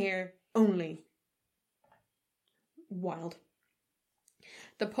dark hair only. Wild.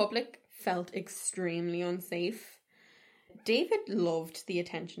 The public felt extremely unsafe. David loved the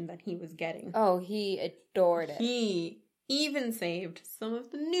attention that he was getting. Oh, he adored it. He even saved some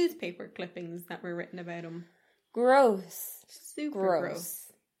of the newspaper clippings that were written about him. Gross. Super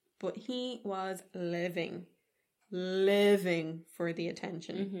gross. But he was living for the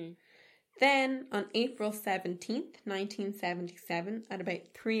attention. Mm-hmm. Then, on April 17th, 1977, at about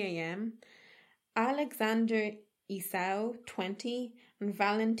 3 a.m., Alexander Isau, 20, and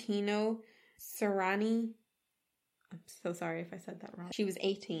Valentino Serrani, I'm so sorry if I said that wrong, she was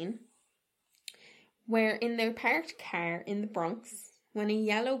 18, were in their parked car in the Bronx when a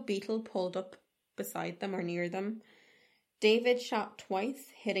yellow Beetle pulled up beside them or near them. David shot twice,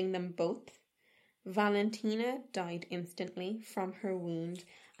 hitting them both. Valentina died instantly from her wound,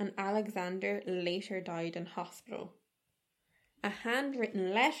 and Alexander later died in hospital. A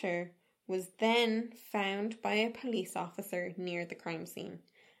handwritten letter was then found by a police officer near the crime scene,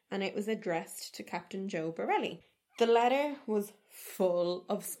 and it was addressed to Captain Joe Borelli. The letter was full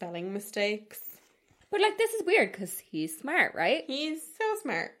of spelling mistakes. But, like, this is weird because he's smart, right? He's so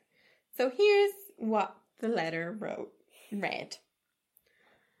smart. So here's what the letter read.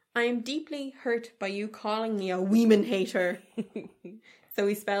 I am deeply hurt by you calling me a women hater. So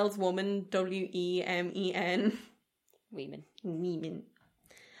he spells woman, W-E-M-E-N. Women.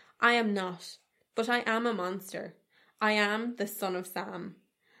 I am not, but I am a monster. I am the son of Sam.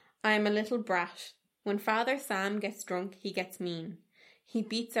 I am a little brat. When Father Sam gets drunk, he gets mean. He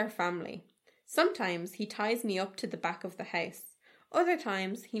beats our family. Sometimes he ties me up to the back of the house. Other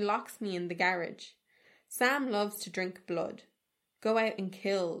times he locks me in the garage. Sam loves to drink blood. Go out and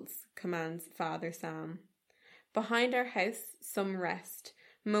kills, commands Father Sam. Behind our house, some rest,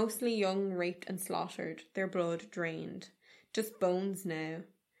 mostly young raped and slaughtered, their blood drained. Just bones now.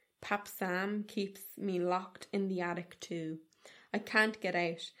 Pap Sam keeps me locked in the attic too. I can't get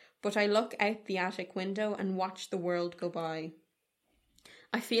out, but I look out the attic window and watch the world go by.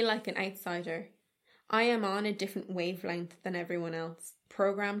 I feel like an outsider. I am on a different wavelength than everyone else,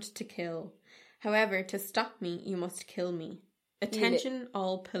 programmed to kill. However, to stop me, you must kill me. Attention,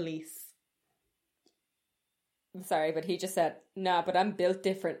 all police. I'm sorry, but he just said, nah, but I'm built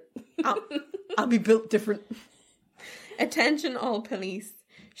different. I'll be built different. Attention, all police.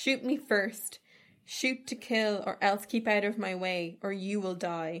 Shoot me first. Shoot to kill, or else keep out of my way, or you will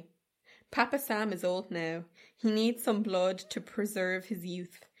die. Papa Sam is old now. He needs some blood to preserve his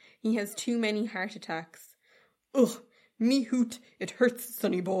youth. He has too many heart attacks. Ugh, me hoot, it hurts,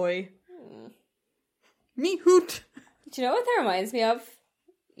 sonny boy. Me hoot. Do you know what that reminds me of?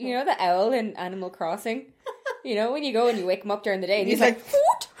 You know the owl in Animal Crossing? You know when you go and you wake him up during the day and he's like,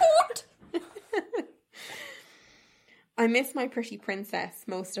 hoot, hoot. I miss my pretty princess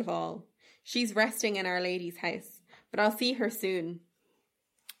most of all. She's resting in Our Lady's house, but I'll see her soon.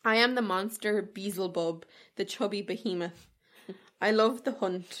 I am the monster Beelzebub, the chubby behemoth. I love the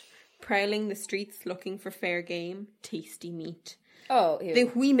hunt, prowling the streets looking for fair game, tasty meat. Oh, ew. The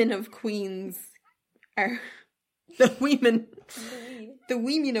women of Queens are... The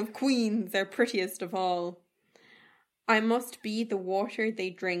women of Queens are prettiest of all. I must be the water they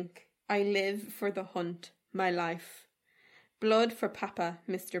drink. I live for the hunt, my life. Blood for Papa,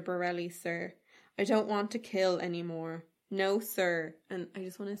 Mr. Borelli, sir. I don't want to kill anymore. No, sir. And I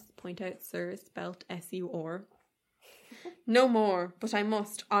just want to point out sir is spelt S-U-R. No more, but I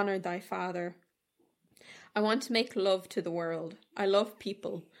must honour thy father. I want to make love to the world. I love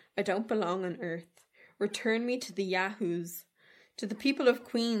people. I don't belong on earth. Return me to the Yahoos. To the people of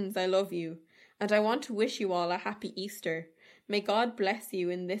Queens, I love you, and I want to wish you all a happy Easter. May God bless you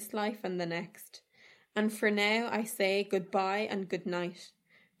in this life and the next. And for now I say goodbye and good night.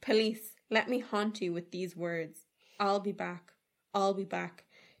 Police, let me haunt you with these words. I'll be back. I'll be back.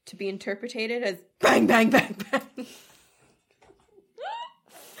 To be interpreted as bang, bang, bang, bang.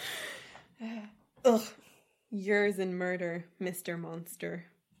 Ugh. Yours in murder, Mr. Monster.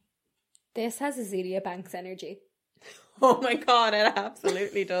 This has Azealia Banks energy. Oh my god, it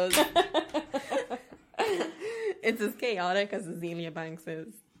absolutely does. It's as chaotic as Azealia Banks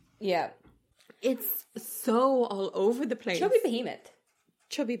is. Yeah. It's so all over the place. Chubby Behemoth.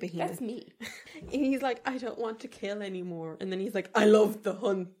 Chubby Behemoth. That's me. He's like, I don't want to kill anymore. And then he's like, I love the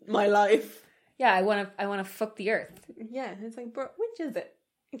hunt, my life. Yeah, I wanna fuck the earth. Yeah, it's like, bro, which is it?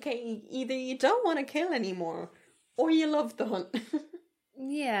 Okay, either you don't want to kill anymore, or you love the hunt.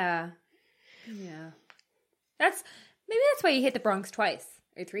 Yeah. Yeah. Maybe that's why he hit the Bronx twice.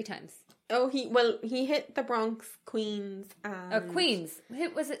 Or 3 times. Oh, he hit the Bronx, Queens, and... Queens.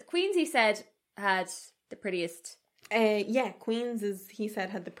 Was it Queens he said had the prettiest... Yeah, Queens he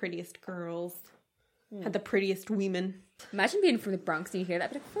said had the prettiest girls. Had the prettiest women. Imagine being from the Bronx and you hear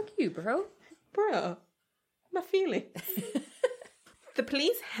that, but like, fuck you, bro. Bro, my feelings. The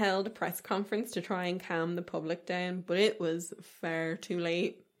police held a press conference to try and calm the public down, but it was far too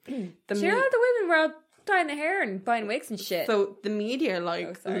late. Sure, all the women were all dyeing their hair and buying wigs and shit. So the media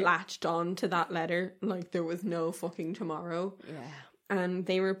latched on to that letter like there was no fucking tomorrow. Yeah. And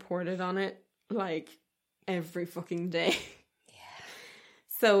they reported on it like every fucking day. Yeah.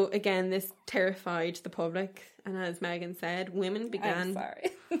 So again, this terrified the public, and as Megan said, women began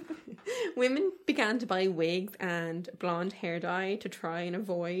to buy wigs and blonde hair dye to try and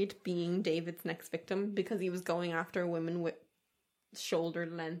avoid being David's next victim, because he was going after women with shoulder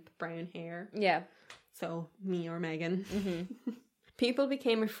length brown hair. Yeah. So, me or Megan. Mm-hmm. People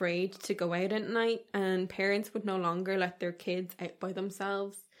became afraid to go out at night, and parents would no longer let their kids out by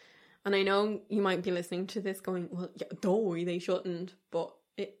themselves. And I know you might be listening to this going, well, yeah, they shouldn't. But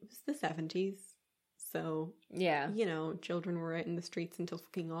it was the 70s. So, yeah, you know, children were out in the streets until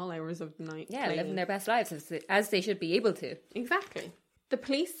fucking all hours of the night. Yeah, living their best lives as they should be able to. Exactly. The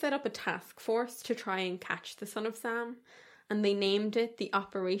police set up a task force to try and catch the son of Sam, and they named it the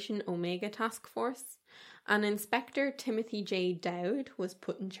Operation Omega Task Force. And Inspector Timothy J. Dowd was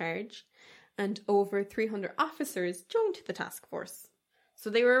put in charge, and over 300 officers joined the task force. So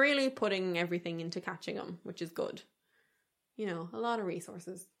they were really putting everything into catching him, which is good. You know, a lot of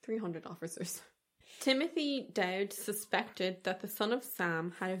resources, 300 officers. Timothy Dowd suspected that the son of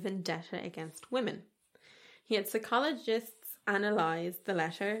Sam had a vendetta against women. He had psychologists analyse the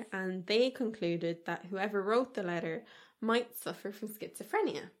letter, and they concluded that whoever wrote the letter might suffer from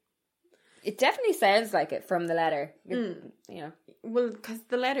schizophrenia. It definitely sounds like it from the letter. You know. Well, because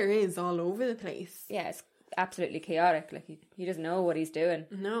the letter is all over the place. Yeah, it's absolutely chaotic. Like, he doesn't know what he's doing.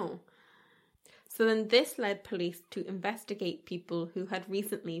 No. So then this led police to investigate people who had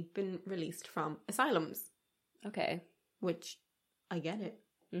recently been released from asylums. Okay. Which, I get it.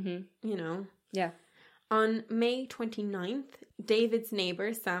 Mm-hmm. You know. Yeah. On May 29th, David's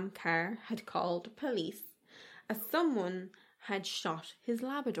neighbour, Sam Carr, had called police as someone had shot his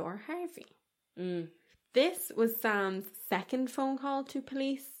Labrador, Harvey. This was Sam's second phone call to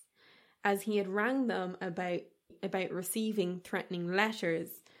police, as he had rang them about receiving threatening letters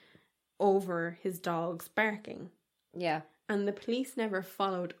over his dog's barking. Yeah. And the police never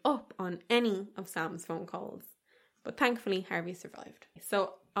followed up on any of Sam's phone calls. But thankfully, Harvey survived.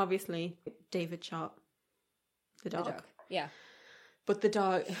 So, obviously, David shot the dog. Yeah. But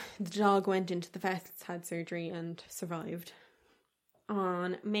the dog went into the vets, had surgery, and survived.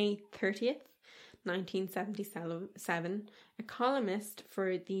 On May 30th, 1977, a columnist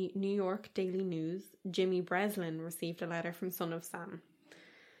for the New York Daily News, Jimmy Breslin, received a letter from son of Sam.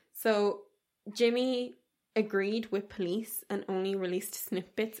 So, Jimmy agreed with police and only released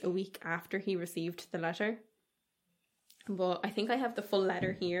snippets a week after he received the letter. But I think I have the full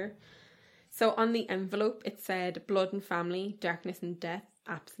letter here. So, on the envelope, it said, blood and family, darkness and death,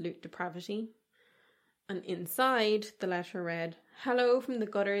 absolute depravity. And inside, the letter read, hello from the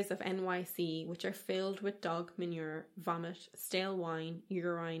gutters of NYC, which are filled with dog manure, vomit, stale wine,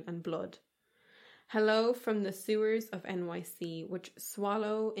 urine and blood. Hello from the sewers of NYC, which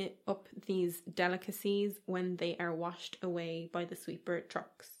swallow up these delicacies when they are washed away by the sweeper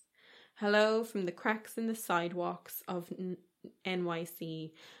trucks. Hello from the cracks in the sidewalks of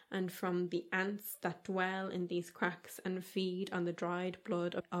NYC, and from the ants that dwell in these cracks and feed on the dried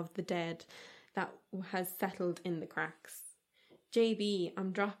blood of the dead that has settled in the cracks. JB,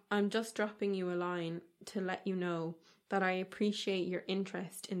 I'm just dropping you a line to let you know that I appreciate your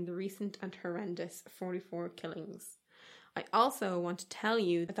interest in the recent and horrendous 44 killings. I also want to tell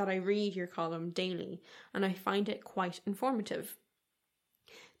you that I read your column daily, and I find it quite informative.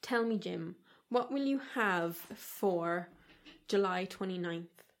 Tell me, Jim, what will you have for July 29th?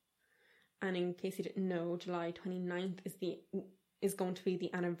 And in case you didn't know, July 29th is going to be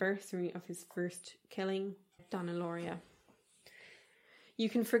the anniversary of his first killing. Donna Loria. You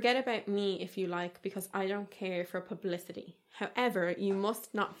can forget about me if you like, because I don't care for publicity. However, you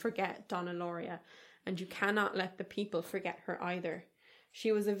must not forget Donna Loria, and you cannot let the people forget her either.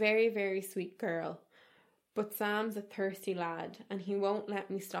 She was a very, very sweet girl, but Sam's a thirsty lad, and he won't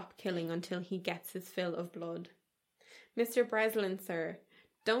let me stop killing until he gets his fill of blood. Mr. Breslin, sir,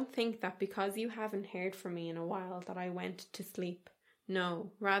 don't think that because you haven't heard from me in a while that I went to sleep.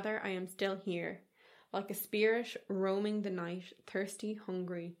 No, rather I am still here, like a spirit roaming the night, thirsty,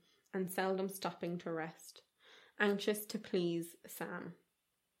 hungry, and seldom stopping to rest, anxious to please Sam.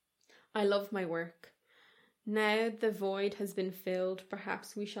 I love my work. Now the void has been filled,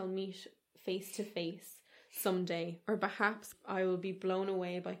 perhaps we shall meet face to face some day, or perhaps I will be blown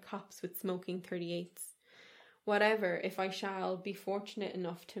away by cops with smoking 38s. Whatever, if I shall be fortunate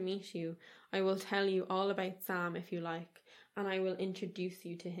enough to meet you, I will tell you all about Sam if you like, and I will introduce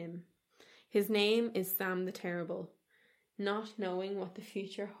you to him. His name is Sam the Terrible. Not knowing what the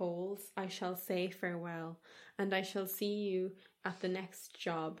future holds, I shall say farewell, and I shall see you at the next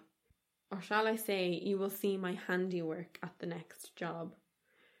job. Or shall I say, you will see my handiwork at the next job.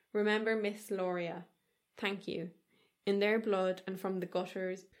 Remember Miss Loria. Thank you. In their blood and from the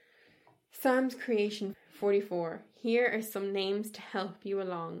gutters. Sam's Creation 44. Here are some names to help you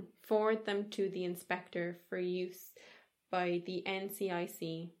along. Forward them to the inspector for use by the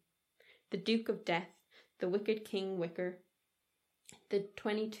NCIC. The Duke of Death, the Wicked King Wicker, the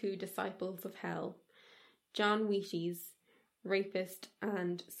 22 Disciples of Hell, John Wheaties, rapist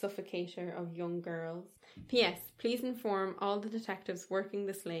and suffocator of young girls. P.S. Please inform all the detectives working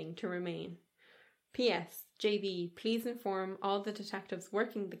the slaying to remain. P.S. J.B. Please inform all the detectives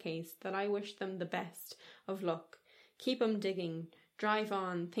working the case that I wish them the best of luck. Keep 'em digging. Drive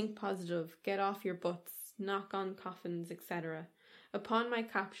on. Think positive. Get off your butts. Knock on coffins, etc. Upon my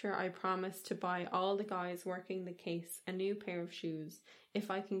capture, I promise to buy all the guys working the case a new pair of shoes, if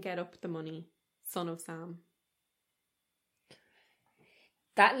I can get up the money. Son of Sam.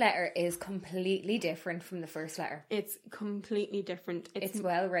 That letter is completely different from the first letter. It's completely different. It's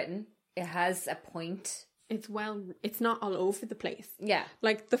well written. It has a point. It's not all over the place. Yeah.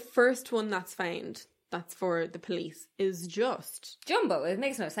 Like the first one that's found, that's for the police, is just jumbo. It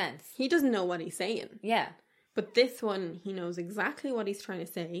makes no sense. He doesn't know what he's saying. Yeah. But this one, he knows exactly what he's trying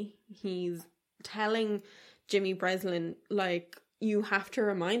to say. He's telling Jimmy Breslin, like, you have to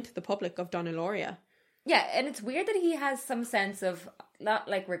remind the public of Donna Loria. Yeah, and it's weird that he has some sense of, not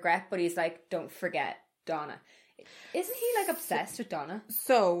like regret, but he's like, don't forget Donna. Isn't he like obsessed with Donna?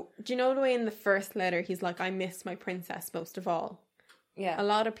 So, do you know the way in the first letter he's like, I miss my princess most of all? Yeah. A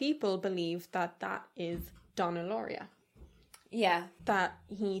lot of people believe that that is Donna Loria. Yeah. That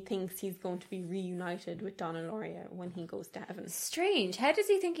he thinks he's going to be reunited with Donna Loria when he goes to heaven. Strange. How does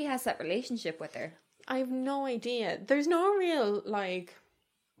he think he has that relationship with her? I have no idea. There's no real, like,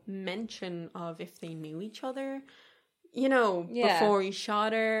 mention of if they knew each other, you know, before he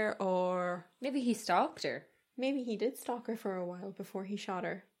shot her, or... Maybe he stalked her. Maybe he did stalk her for a while before he shot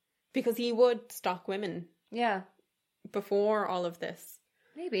her. Because he would stalk women. Yeah. Before all of this.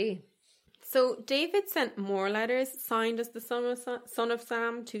 Maybe. So David sent more letters signed as the son of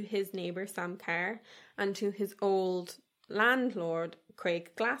Sam to his neighbour Sam Carr and to his old landlord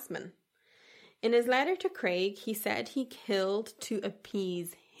Craig Glassman. In his letter to Craig, he said he killed to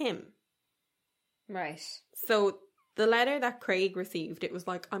appease him. Right. So the letter that Craig received, it was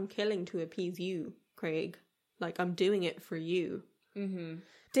like, I'm killing to appease you, Craig. Like, I'm doing it for you. Mm-hmm.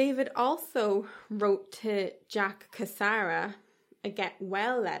 David also wrote to Jack Cassara a get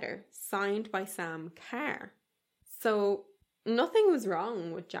well letter signed by Sam Carr. So nothing was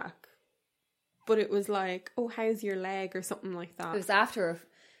wrong with Jack. But it was like, oh, how's your leg, or something like that. It was after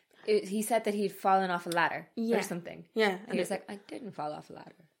he said that he'd fallen off a ladder or something. Yeah. And he was like, I didn't fall off a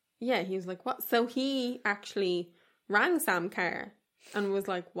ladder. Yeah, he was like, what? So he actually rang Sam Carr and was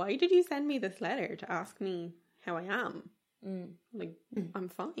like, why did you send me this letter to ask me how I am? Like, I'm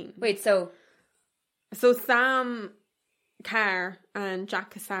fine. Wait, so Sam Carr and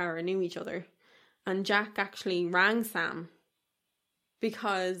Jack Cassara knew each other, and Jack actually rang Sam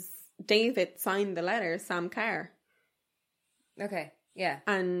because David signed the letter, Sam Carr. Okay, yeah.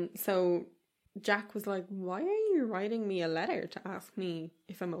 And so Jack was like, why are you writing me a letter to ask me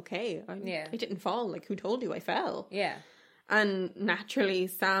if I'm okay? I didn't fall. Like, who told you I fell? Yeah. And naturally,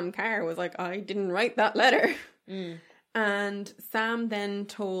 Sam Carr was like, I didn't write that letter. And Sam then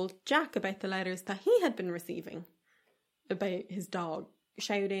told Jack about the letters that he had been receiving about his dog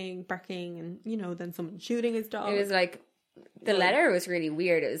shouting, barking, and, you know, then someone shooting his dog. It was like The letter was really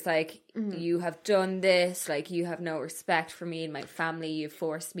weird. It was like, you have done this, like, you have no respect for me and my family, you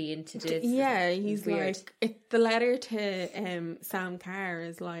forced me into this. Yeah, he's like, the letter to Sam Carr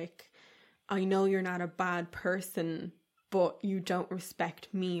is like, I know you're not a bad person, but you don't respect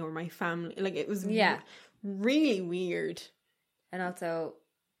me or my family. Like, it was really weird. And also,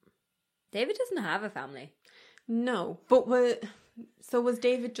 David doesn't have a family. No, but was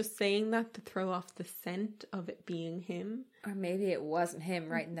David just saying that to throw off the scent of it being him? Or maybe it wasn't him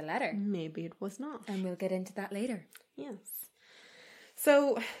writing the letter. Maybe it was not. And we'll get into that later. Yes.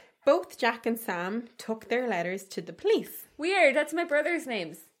 So, both Jack and Sam took their letters to the police. Weird, that's my brother's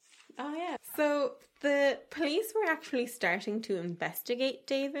names. Oh, yeah. So, the police were actually starting to investigate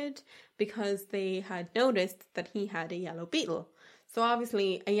David because they had noticed that he had a yellow Beetle. So,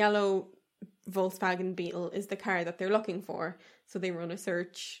 obviously, a yellow Volkswagen Beetle is the car that they're looking for. So they run a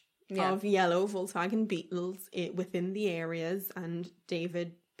search of yellow Volkswagen Beetles within the areas, and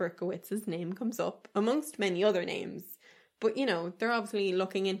David Berkowitz's name comes up amongst many other names. But, you know, they're obviously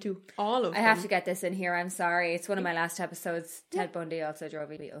looking into all of them. I have to get this in here, I'm sorry. It's one of my last episodes. Ted Bundy also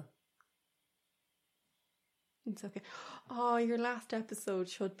drove a Beetle. It's okay. Oh, your last episode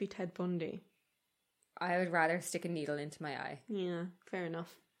should be Ted Bundy. I would rather stick a needle into my eye. Yeah, fair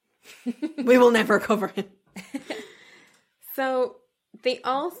enough. We will never cover him. So, they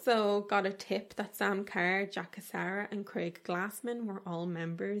also got a tip that Sam Carr, Jack Cassara, and Craig Glassman were all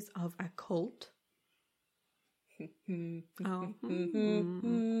members of a cult.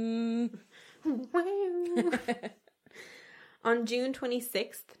 On June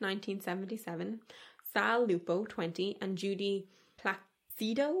 26th, 1977, Sal Lupo, 20, and Judy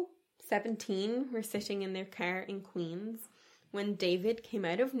Placido, 17, were sitting in their car in Queens when David came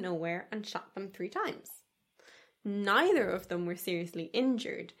out of nowhere and shot them 3 times. Neither of them were seriously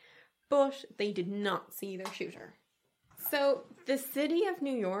injured, but they did not see their shooter. So, the city of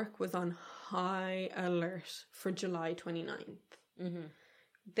New York was on high alert for July 29th. Mm-hmm.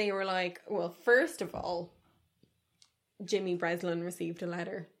 They were like, well, first of all, Jimmy Breslin received a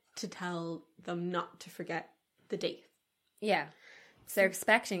letter to tell them not to forget the date. Yeah. So they're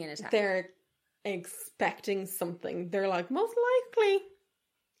expecting an attack. They're expecting something. They're like, most likely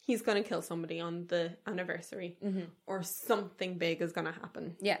he's going to kill somebody on the anniversary, or something big is going to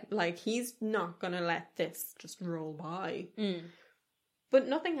happen. Yeah. Like, he's not going to let this just roll by. But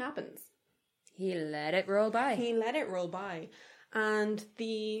nothing happens. He let it roll by. He let it roll by. And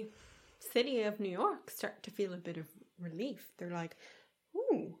the city of New York start to feel a bit of relief. They're like,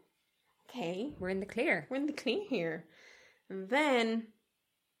 ooh, okay. We're in the clear. We're in the clear here. And then,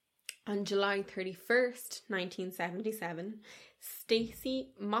 on July 31st, 1977,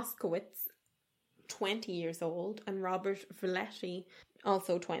 Stacy Moskowitz, 20 years old, and Robert Valetti,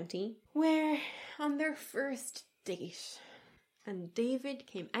 also 20, were on their first date. And David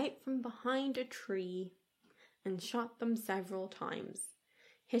came out from behind a tree and shot them several times,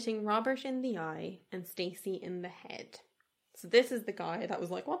 hitting Robert in the eye and Stacy in the head. So this is the guy that was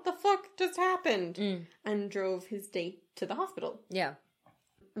like, what the fuck just happened? And drove his date to the hospital. Yeah.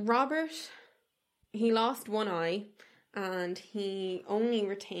 Robert, he lost one eye and he only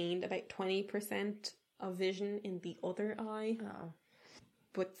retained about 20% of vision in the other eye. Oh.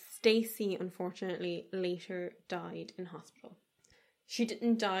 But Stacy, unfortunately, later died in hospital. She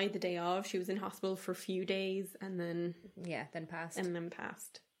didn't die the day of. She was in hospital for a few days and then... Yeah, then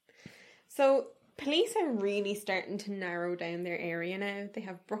passed. So, police are really starting to narrow down their area now. They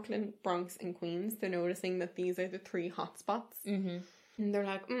have Brooklyn, Bronx, and Queens. They're noticing that these are the 3 hotspots. Mm-hmm. And they're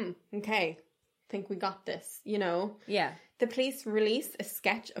like, okay, think we got this, you know? Yeah. The police release a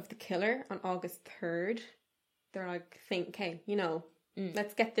sketch of the killer on August 3rd. They're like, okay, you know,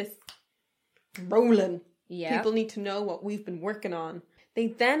 let's get this rolling. Yeah. People need to know what we've been working on. They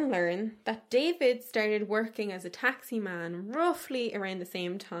then learn that David started working as a taxi man roughly around the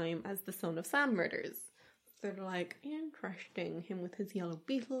same time as the Son of Sam murders. They're like, interesting. Him with his yellow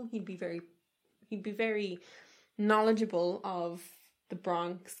Beetle. He'd be very knowledgeable of the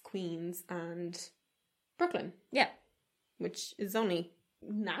Bronx, Queens, and Brooklyn. Yeah. Which is only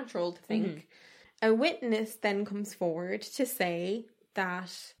natural to think. A witness then comes forward to say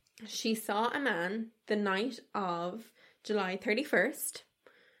that she saw a man the night of July 31st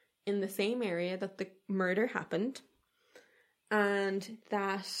in the same area that the murder happened, and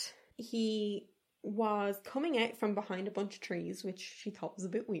that he was coming out from behind a bunch of trees, which she thought was a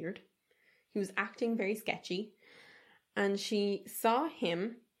bit weird. He was acting very sketchy, and she saw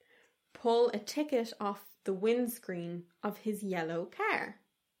him pull a ticket off the windscreen of his yellow car.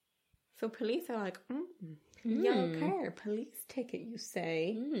 So police are like, yellow car, police ticket, you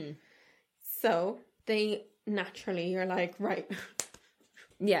say? So they naturally are like, right,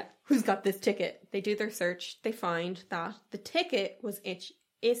 Yeah. who's got this ticket? They do their search. They find that the ticket was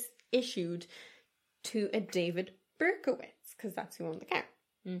issued to a David Berkowitz, because that's who owned the car.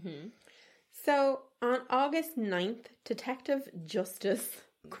 Mm-hmm. So on August 9th, Detective Justice,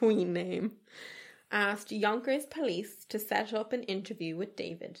 Queen name, asked Yonkers police to set up an interview with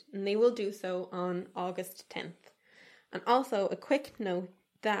David, and they will do so on August 10th. And also a quick note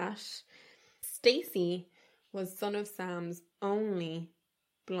that Stacy was Son of Sam's only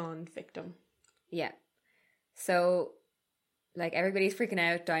blonde victim. Yeah. So, like, everybody's freaking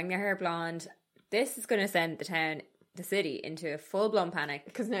out, dyeing their hair blonde. This is going to send the city into a full-blown panic.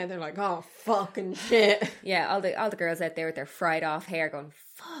 Because now they're like, oh, fucking shit. Yeah, all the girls out there with their fried off hair going,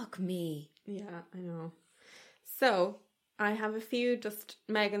 fuck me. Yeah, I know. So, I have a few, just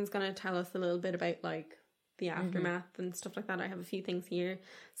Megan's going to tell us a little bit about, like, the aftermath and stuff like that. I have a few things here.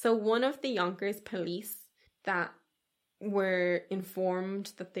 So, one of the Yonkers police that were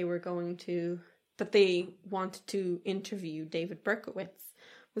informed that they wanted to interview David Berkowitz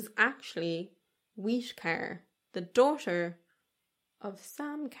was actually Wheat Carr, the daughter of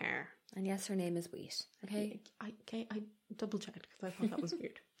Sam Carr. And yes, her name is Wheat. Okay. I double checked because I thought that was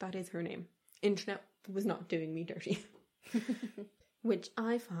weird. That is her name. Internet was not doing me dirty. Which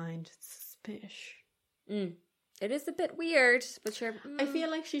I find suspicious. It is a bit weird, but sure. I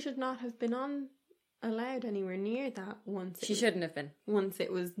feel like she should not have been allowed anywhere near that once. She shouldn't have been. Once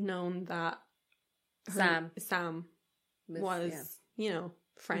it was known that Sam was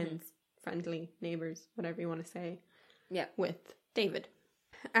friends, friendly neighbours, whatever you want to say. Yeah. With David.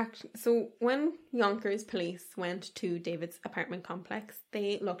 Actually, so when Yonkers police went to David's apartment complex,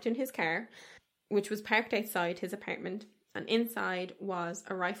 they looked in his car, which was parked outside his apartment, and inside was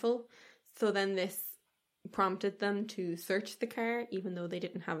a rifle. So then this prompted them to search the car, even though they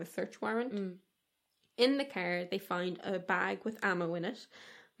didn't have a search warrant. In the car, they find a bag with ammo in it,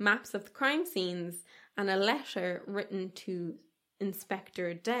 maps of the crime scenes, and a letter written to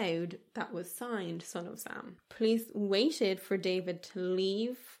Inspector Dowd that was signed Son of Sam. Police waited for David to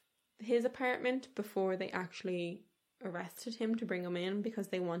leave his apartment before they actually arrested him to bring him in, because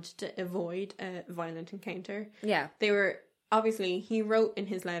they wanted to avoid a violent encounter. Yeah. He wrote in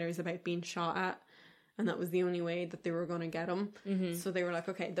his letters about being shot at, and that was the only way that they were going to get him. Mm-hmm. So they were like,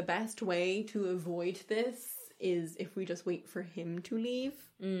 okay, the best way to avoid this is if we just wait for him to leave.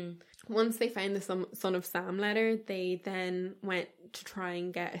 Once they found the Son of Sam letter, they then went to try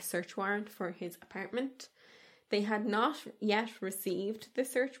and get a search warrant for his apartment. They had not yet received the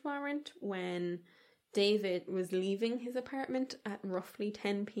search warrant when David was leaving his apartment at roughly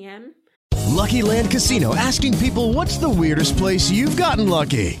 10 p.m. Lucky Land Casino, asking people, what's the weirdest place you've gotten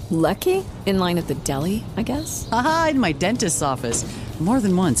lucky? Lucky? In line at the deli, I guess? Aha, in my dentist's office. More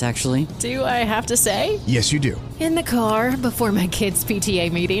than once, actually. Do I have to say? Yes, you do. In the car before my kids'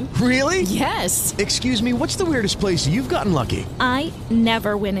 PTA meeting. Really? Yes. Excuse me, what's the weirdest place you've gotten lucky? I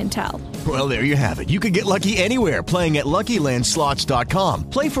never win and tell. Well, there you have it. You can get lucky anywhere, playing at LuckyLandSlots.com.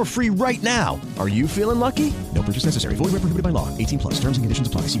 Play for free right now. Are you feeling lucky? No purchase necessary. Void where prohibited by law. 18+. Terms and conditions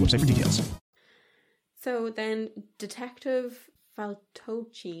apply. See website for details. So then Detective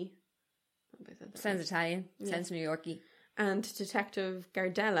Faltocci... Sounds Italian. Yeah. Sounds New Yorkie. And Detective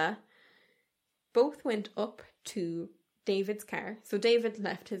Gardella both went up to David's car. So David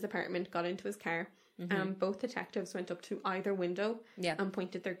left his apartment, got into his car, and both detectives went up to either window and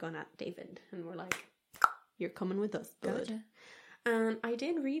pointed their gun at David and were like, you're coming with us, bud. Gotcha. And I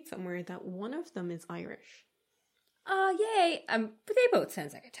did read somewhere that one of them is Irish. Oh, yay. But they both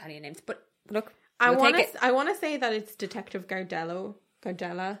sound like Italian names. But look, I want to say that it's Detective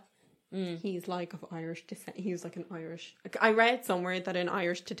Gardella. He's like of Irish descent. He was like an Irish. I read somewhere that an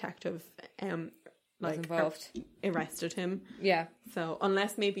Irish detective was involved, arrested him. Yeah. So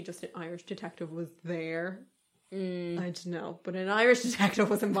unless maybe just an Irish detective was there, I don't know. But an Irish detective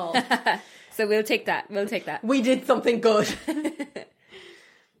was involved. So we'll take that. We did something good.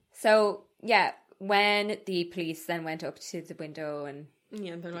 So yeah, when the police then went up to the window and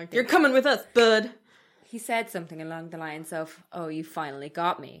they're like, "You're coming with us, bud." He said something along the lines of, "Oh, you finally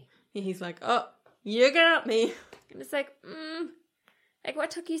got me." He's like, "Oh, you got me." And it's like, like,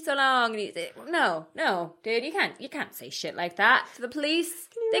 what took you so long? And he's like, no, dude, you can't say shit like that to the police.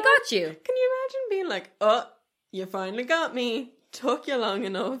 They got you. Can you imagine being like, "Oh, you finally got me. Took you long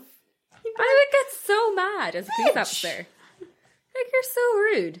enough." I would get so mad as a police officer. Like, you're so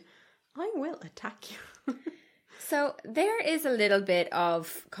rude. I will attack you. So there is a little bit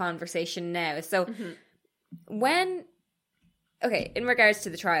of conversation now. So in regards to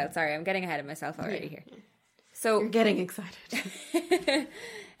the trial, sorry, I'm getting ahead of myself already here. So you're getting excited.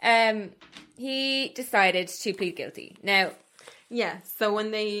 he decided to plead guilty. Now, yeah, so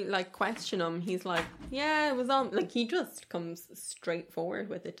when they, like, question him, he's like, yeah, it was on... Like, he just comes straight forward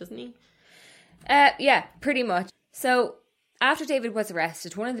with it, doesn't he? Yeah, pretty much. So, after David was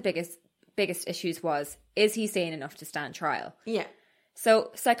arrested, one of the biggest issues was, is he sane enough to stand trial? Yeah.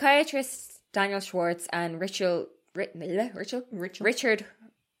 So, psychiatrists Daniel Schwartz and Richard Weidenbacher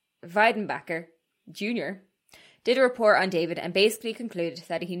Jr. did a report on David and basically concluded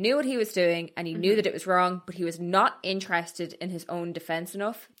that he knew what he was doing and he knew that it was wrong, but he was not interested in his own defence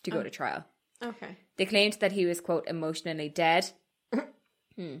enough to go to trial. Okay. They claimed that he was, quote, emotionally dead.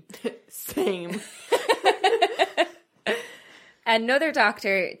 Same. Another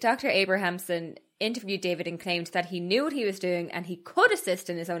doctor, Dr. Abrahamson, interviewed David and claimed that he knew what he was doing and he could assist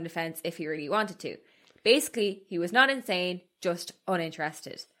in his own defence if he really wanted to. Basically, he was not insane, just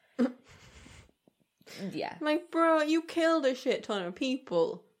uninterested. Yeah. Like, bro, you killed a shit ton of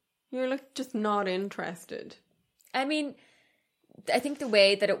people. You're, like, just not interested. I mean, I think the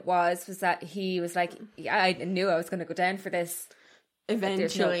way that it was that he was like, yeah, I knew I was going to go down for this.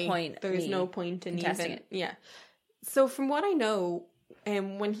 Eventually. There's no point in testing even... it. Yeah. So from what I know,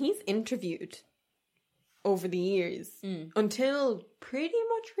 when he's interviewed over the years, until pretty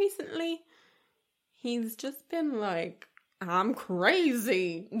much recently, he's just been like, I'm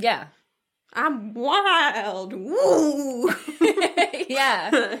crazy. Yeah. I'm wild. Woo!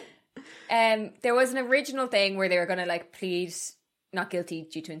 Yeah. There was an original thing where they were going to, like, plead not guilty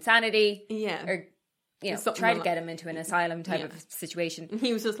due to insanity. Yeah. Or, you know, Something try to like- get him into an asylum type of situation.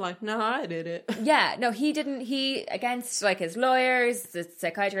 He was just like, no, I did it. Yeah, no, he didn't. He, against, like, his lawyers, the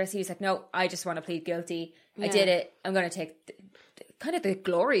psychiatrist, he was like, no, I just want to plead guilty. I did it. I'm going to take kind of the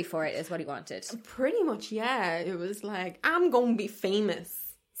glory for it is what he wanted. Pretty much, yeah. It was like, I'm going to be famous.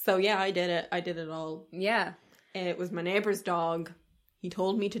 So, yeah, I did it. I did it all. Yeah. It was my neighbour's dog. He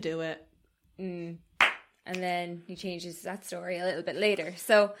told me to do it. And then he changes that story a little bit later.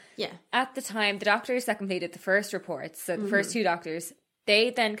 So, yeah, at the time, the doctors that completed the first reports, so the first two doctors,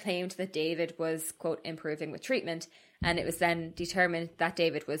 they then claimed that David was, quote, improving with treatment. And it was then determined that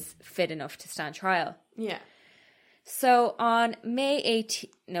David was fit enough to stand trial. Yeah. So on May 8th,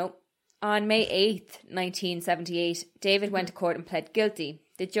 1978, David went to court and pled guilty.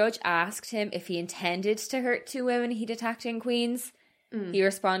 The judge asked him if he intended to hurt two women he'd attacked in Queens. He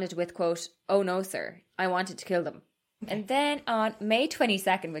responded with, quote, oh no, sir, I wanted to kill them. Okay. And then on May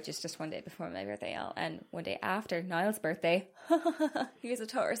 22nd, which is just one day before my birthday, and one day after Niall's birthday, he was a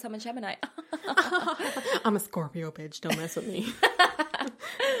Taurus, I'm a Gemini. I'm a Scorpio, bitch, don't mess with me.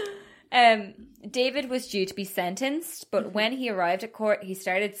 David was due to be sentenced, but when he arrived at court, he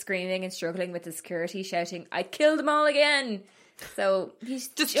started screaming and struggling with the security, shouting, I killed them all again. So he's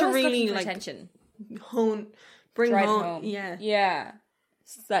just really, like, attention. Bring home. Home. Yeah. Yeah.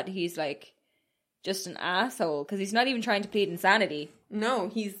 So that he's, like, just an asshole, because he's not even trying to plead insanity. No,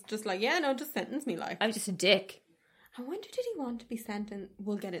 he's just like, yeah, no, just sentence me, like. I'm just a dick. I wonder, did he want to be sentenced?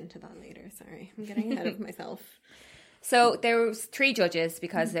 We'll get into that later, sorry. I'm getting ahead of myself. So there was 3 judges,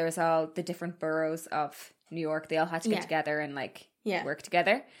 because there was all the different boroughs of New York. They all had to get together and, like, work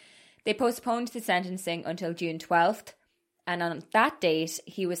together. They postponed the sentencing until June 12th. And on that date,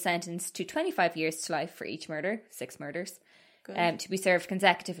 he was sentenced to 25 years to life for each murder, 6 murders, to be served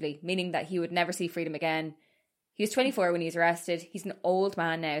consecutively, meaning that he would never see freedom again. He was 24 when he was arrested. He's an old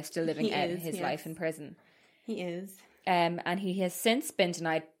man now, still living out his life in prison. He is. And he has since been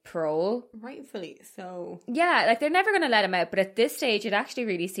denied parole. Rightfully so. Yeah, like, they're never going to let him out. But at this stage, it actually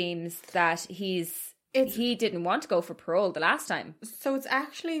really seems that he didn't want to go for parole the last time. So it's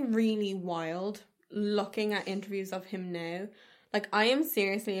actually really wild looking at interviews of him now. Like, I am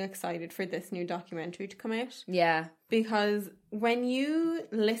seriously excited for this new documentary to come out. Yeah. Because when you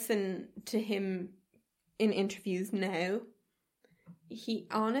listen to him in interviews now, he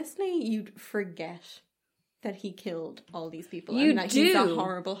honestly, you'd forget that he killed all these people. You and that do. He's a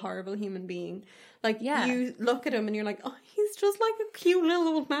horrible, horrible human being. Like, you look at him and you're like, oh, he's just like a cute little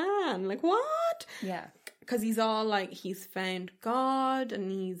old man. Like, what? Yeah. Because he's all like, he's found God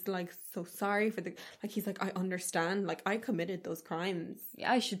and he's like so sorry for the, like, he's like, I understand, like, I committed those crimes.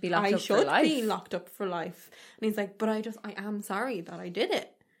 Yeah, I should be locked up for life. I should be locked up for life. And he's like, but I am sorry that I did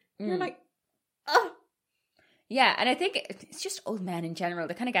it. You're like, oh. Yeah, and I think it's just old men in general.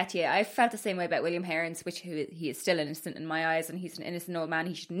 They kind of get to you. I felt the same way about William Herons, he is still innocent in my eyes, and he's an innocent old man.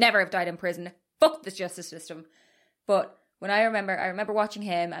 He should never have died in prison. Fuck the justice system. But when I remember watching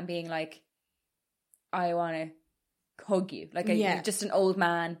him and being like, I want to hug you. Like, you're just an old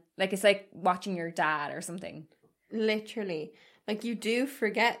man. Like, it's like watching your dad or something. Literally. Like, you do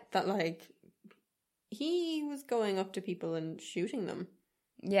forget that, like, he was going up to people and shooting them.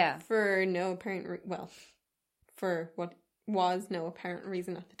 Yeah. For no apparent for what was no apparent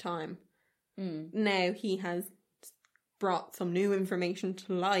reason at the time. Now he has brought some new information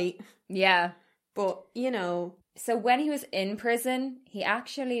to light. Yeah. But, you know... So when he was in prison, he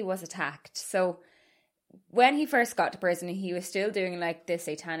actually was attacked. So when he first got to prison, he was still doing like the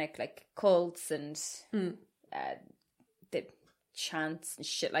satanic like cults and the chants and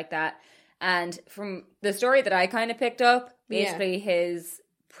shit like that. And from the story that I kind of picked up, basically his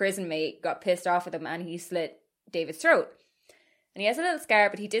prison mate got pissed off with him and he slit David's throat. And he has a little scar,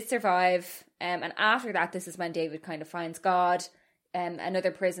 but he did survive. And after that, this is when David kind of finds God.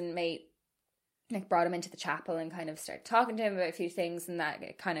 Another prison mate like brought him into the chapel and kind of started talking to him about a few things, and that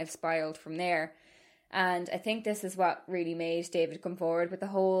it kind of spiraled from there. And I think this is what really made David come forward with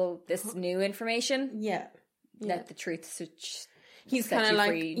this new information. Yeah. That the truth he's kind of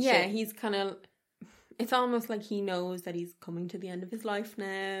like, he's kind of, it's almost like he knows that he's coming to the end of his life now.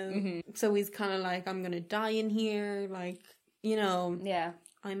 Mm-hmm. So he's kind of like, I'm going to die in here. Like, you know,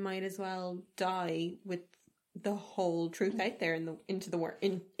 I might as well die with the whole truth out there in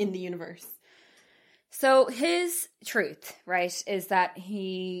the universe. So his truth, right, is that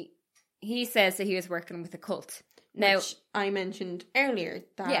he says that he was working with a cult. Now, which I mentioned earlier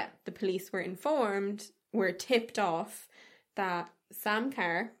that the police were tipped off that Sam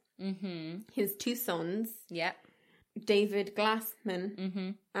Carr, his two sons, David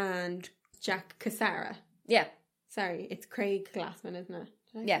Glassman, and Jack Cassara. Yeah. Sorry, it's Craig Glassman, isn't it?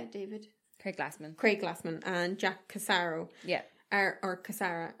 Did I say David? Craig Glassman. Craig Glassman and Jack Cassaro. Yeah. Or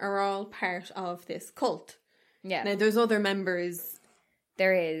Cassara are all part of this cult. Yeah. Now there's other members.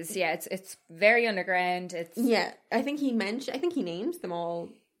 There is, it's very underground. I think he names them all.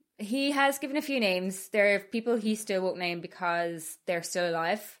 He has given a few names. There are people he still won't name because they're still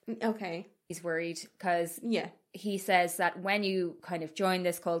alive. Okay. He's worried because he says that when you kind of join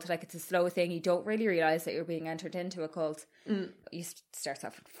this cult, like it's a slow thing, you don't really realise that you're being entered into a cult. You start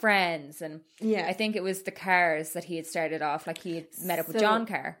off with friends, and I think it was the Carrs that he had started off, like he had met up with John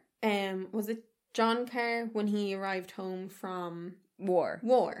Carr. Was it John Carr when he arrived home from war?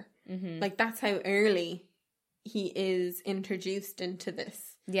 Mm-hmm. Like that's how early he is introduced into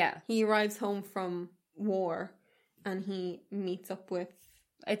this. Yeah. He arrives home from war and he meets up with...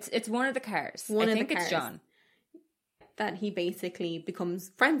 It's one of the Carrs. I think it's John. That he basically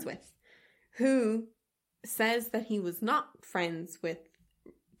becomes friends with. Who says that he was not friends with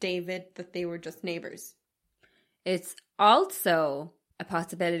David, that they were just neighbours. It's also a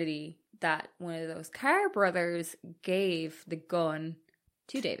possibility that one of those Carr brothers gave the gun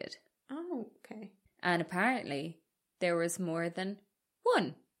to David. Oh, okay. And apparently there was more than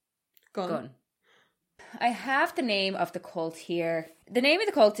one gun. I have the name of the cult here. The name of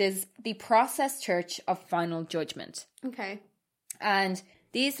the cult is the Process Church of Final Judgment. Okay. And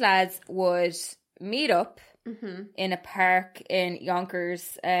these lads would meet up in a park in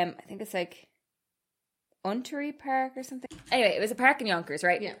Yonkers. I think it's like Untery Park or something. Anyway, it was a park in Yonkers,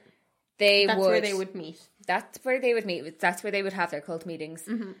 right? Yeah. That's where they would meet. That's where they would meet. That's where they would have their cult meetings.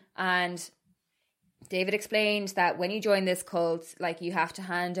 Mm-hmm. And David explained that when you join this cult, like you have to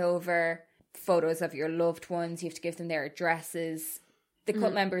hand over photos of your loved ones. You have to give them their addresses. The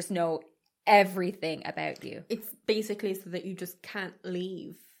cult members know everything about you. It's basically so that you just can't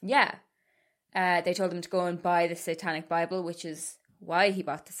leave. Yeah. They told him to go and buy the Satanic Bible, which is why he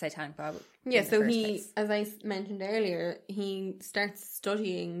bought the Satanic Bible. Yeah, so he, as I mentioned earlier, he starts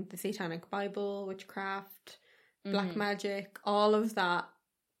studying the Satanic Bible, witchcraft, black magic, all of that.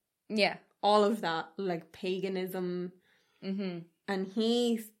 Yeah. All of that, like paganism. Mm-hmm. And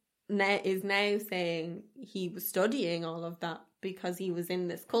he is now saying he was studying all of that because he was in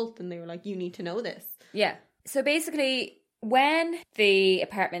this cult and they were like, you need to know this. Yeah. So basically, when the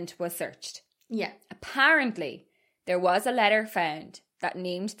apartment was searched, apparently there was a letter found that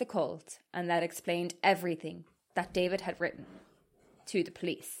named the cult and that explained everything that David had written to the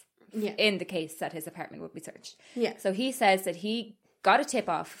police in the case that his apartment would be searched. Yeah. So he says that he got a tip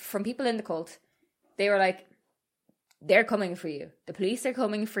off from people in the cult. They were like, they're coming for you. The police are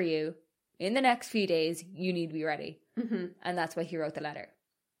coming for you. In the next few days, you need to be ready. Mm-hmm. And that's why he wrote the letter.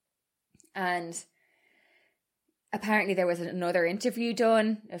 And apparently there was another interview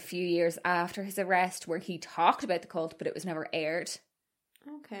done a few years after his arrest where he talked about the cult, but it was never aired.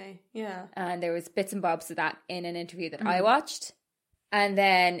 Okay, yeah. And there was bits and bobs of that in an interview that I watched. And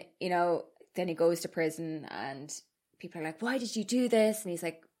then, then he goes to prison and people are like, why did you do this? And he's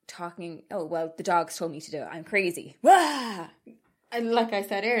like, talking, oh, well, the dogs told me to do it. I'm crazy. Wah! And like I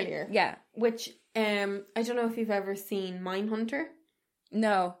said earlier. Yeah. Which, I don't know if you've ever seen Mindhunter.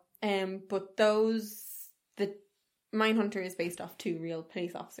 No. But the Mindhunter is based off 2 real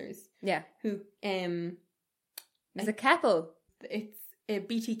police officers. Yeah. Who, There's a couple. It's a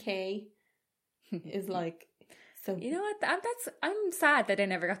BTK is like, so. You know what? I'm sad that I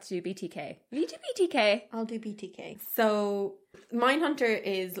never got to do BTK. Will you do BTK? I'll do BTK. So, Mindhunter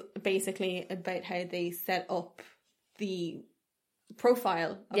is basically about how they set up the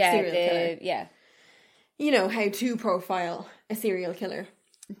profile of serial killer. Yeah. You know, how to profile a serial killer.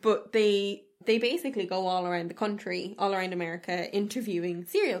 But they basically go all around the country, all around America, interviewing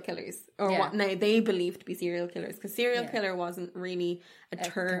serial killers. Or what now they believe to be serial killers. Because serial killer wasn't really a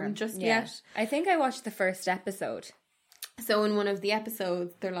term just yet. I think I watched the first episode. So in one of the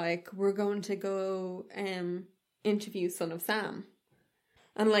episodes, they're like, we're going to go interview Son of Sam.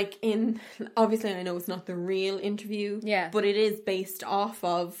 And like obviously I know it's not the real interview. Yeah. But it is based off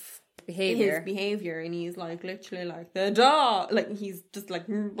of his behavior, and he's like literally like the dog, like he's just like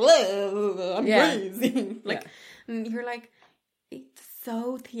I'm crazy, like and you're like, it's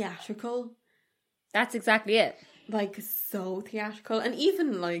so theatrical. That's exactly it. Like so theatrical, and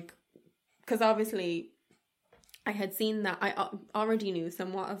even like because obviously I had seen that I already knew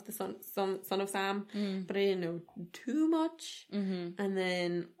somewhat of the Son of Sam, but I didn't know too much. And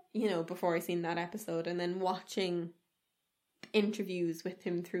then before I seen that episode, and then watching interviews with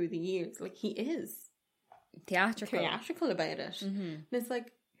him through the years, like he is theatrical about it. And it's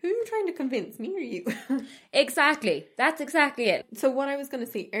like, who are you trying to convince, me or you? Exactly, that's exactly it. So what I was going to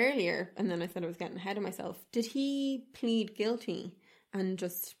say earlier, and then I said I was getting ahead of myself, did he plead guilty and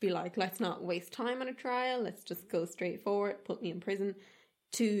just be like, let's not waste time on a trial, let's just go straight forward, put me in prison,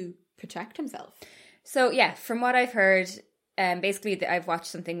 to protect himself? So yeah, from what I've heard, basically I've watched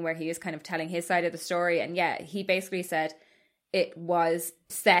something where he was kind of telling his side of the story, and yeah, he basically said it was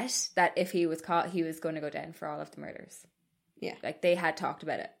set that if he was caught, he was going to go down for all of the murders. Yeah. Like, they had talked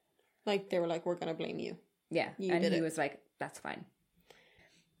about it. Like, they were like, we're going to blame you. Yeah. And he was like, that's fine.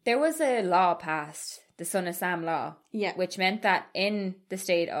 There was a law passed, the Son of Sam law. Yeah. Which meant that in the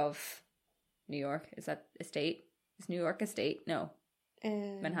state of New York, is that a state? Is New York a state? No.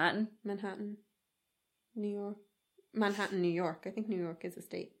 Manhattan? New York. Manhattan, New York. I think New York is a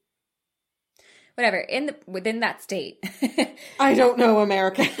state. Whatever, within that state. I don't know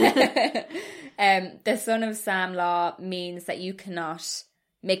America. The Son of Sam law means that you cannot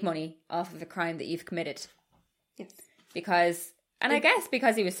make money off of a crime that you've committed. Yes. Because, and I guess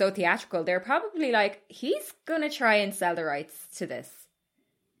because he was so theatrical, they're probably like, he's going to try and sell the rights to this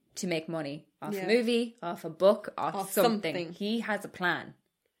to make money off a movie, off a book, off something. He has a plan.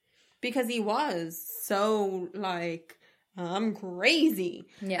 Because he was so like, I'm crazy.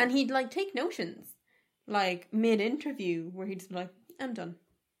 Yeah. And he'd like take notions like mid-interview where he'd be like, I'm done.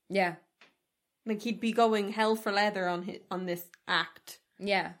 Yeah. Like he'd be going hell for leather on this act.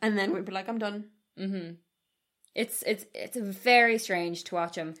 Yeah. And then we'd be like, I'm done. Mm-hmm. It's very strange to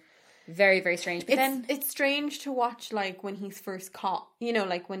watch him. Very, very strange. But it's strange to watch like when he's first caught,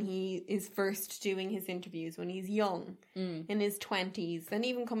 like when he is first doing his interviews when he's young, in his 20s, and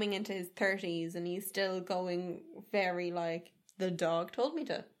even coming into his 30s, and he's still going very like, the dog told me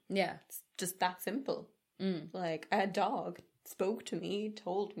to. Yeah. It's just that simple. Like a dog spoke to me,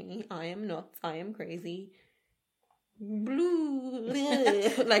 told me I am nuts, I am crazy. Blue.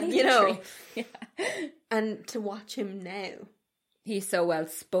 Like, Yeah. And to watch him now. He's so well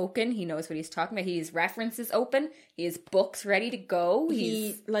spoken. He knows what he's talking about. He has references open. He has books ready to go.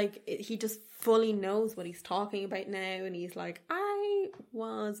 He just fully knows what he's talking about now, and he's like, I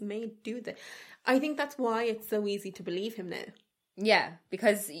was made to do this. I think that's why it's so easy to believe him now. Yeah,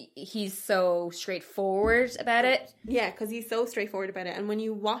 because he's so straightforward about it. Yeah, because he's so straightforward about it. And when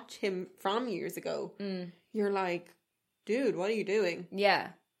you watch him from years ago, you're like, dude, what are you doing? Yeah.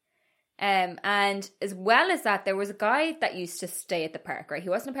 And as well as that, there was a guy that used to stay at the park, right? He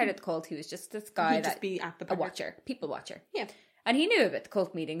wasn't a part of the cult. He was just this guy He'd just be at the park. A watcher, people watcher. Yeah. And he knew about the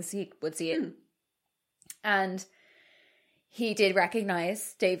cult meetings. He would see it. And he did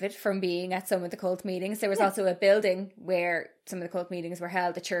recognise David from being at some of the cult meetings. There was also a building where some of the cult meetings were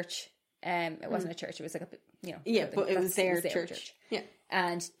held, a church. It wasn't a church. It was like a, Yeah, but it was their church. Yeah.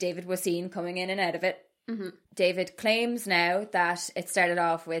 And David was seen coming in and out of it. Mm-hmm. David claims now that it started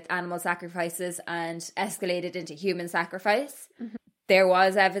off with animal sacrifices and escalated into human sacrifice. Mm-hmm. There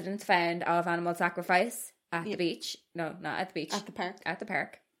was evidence found of animal sacrifice at the beach. No, not at the beach. At the park. At the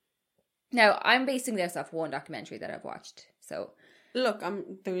park. Now, I'm basing this off one documentary that I've watched. So, look,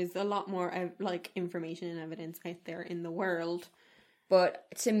 there is a lot more information and evidence out there in the world. But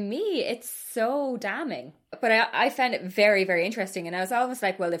to me, it's so damning. But I found it very, very interesting. And I was almost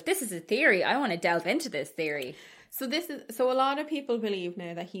like, well, if this is a theory, I want to delve into this theory. So a lot of people believe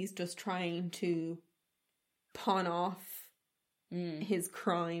now that he's just trying to pawn off his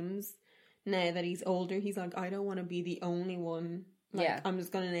crimes. Now that he's older, he's like, I don't want to be the only one. Like, I'm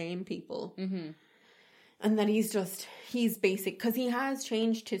just going to name people. Mm-hmm. And then he's basic, because he has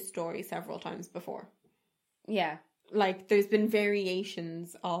changed his story several times before. Yeah. Like, there's been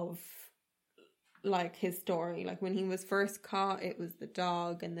variations of, like, his story. Like, when he was first caught, it was the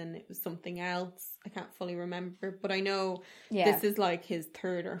dog, and then it was something else. I can't fully remember, but I know this is, like, his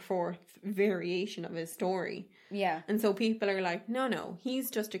third or fourth variation of his story. Yeah. And so people are like, no,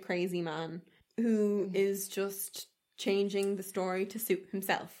 he's just a crazy man who is just changing the story to suit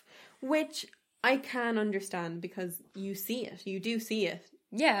himself. Which I can understand, because you see it. You do see it.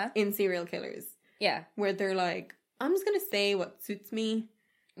 Yeah. In serial killers. Yeah. Where they're like, I'm just going to say what suits me.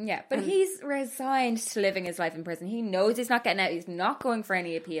 Yeah, but he's resigned to living his life in prison. He knows he's not getting out. He's not going for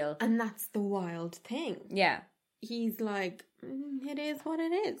any appeal. And that's the wild thing. Yeah. He's like, it is what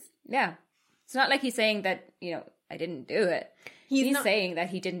it is. Yeah. It's not like he's saying that, I didn't do it. He's saying that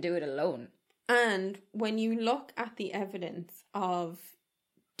he didn't do it alone. And when you look at the evidence of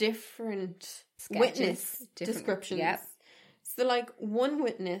different witness descriptions, so like one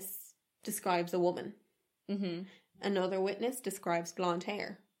witness describes a woman. Mm-hmm. Another witness describes blonde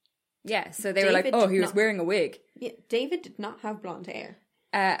hair. Yeah, so they were like, he was wearing a wig. Yeah, David did not have blonde hair.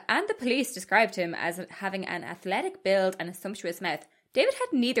 And the police described him as having an athletic build and a sumptuous mouth. David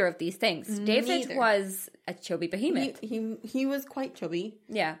had neither of these things. David was a chubby behemoth. He was quite chubby.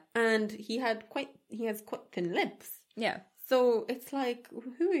 Yeah. And he has quite thin lips. Yeah. So it's like,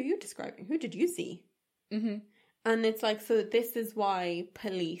 who are you describing? Who did you see? Mm-hmm. And it's like, so this is why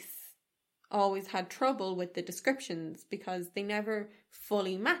police always had trouble with the descriptions, because they never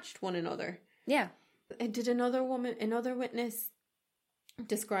fully matched one another. Yeah. Did another witness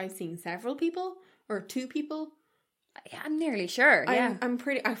describe seeing several people or two people? Yeah, I'm nearly sure. Yeah.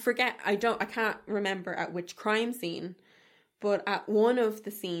 I can't remember at which crime scene, but at one of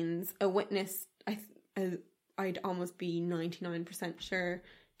the scenes, a witness, I'd almost be 99% sure,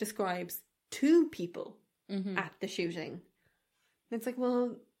 describes two people at the shooting. And it's like,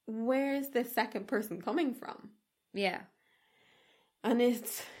 well, where's the second person coming from? Yeah. And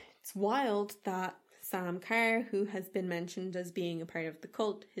it's wild that Sam Carr, who has been mentioned as being a part of the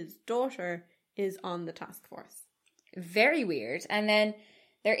cult, his daughter, is on the task force. Very weird. And then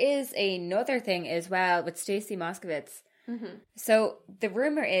there is another thing as well with Stacey Moskowitz. Mm-hmm. So the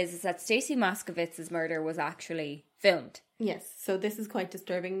rumor is that Stacey Moskowitz's murder was actually filmed. Yes. So this is quite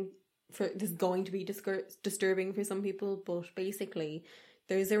disturbing. This is going to be disturbing for some people, but basically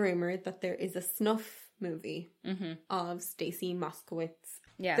there's a rumor that there is a snuff movie of Stacey Moskowitz.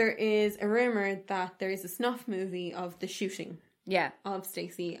 Yeah. There is a rumor that there is a snuff movie of the shooting. Yeah. Of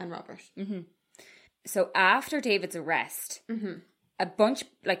Stacey and Robert. Mm-hmm. So after David's arrest, a bunch,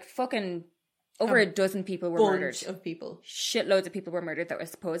 like fucking over a dozen people were murdered. Of people. Shitloads of people were murdered that were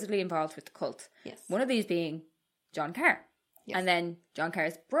supposedly involved with the cult. Yes. One of these being John Carr. Yes. And then John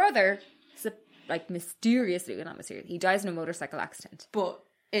Carr's brother, he dies in a motorcycle accident. But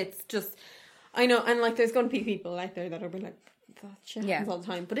it's just, I know, and like there's going to be people out there that will be like, that shit happens all the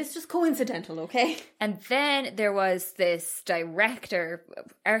time, but it's just coincidental, okay? And then there was this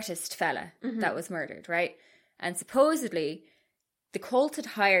artist fella that was murdered, right? And supposedly the cult had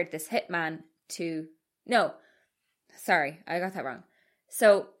hired this hitman I got that wrong.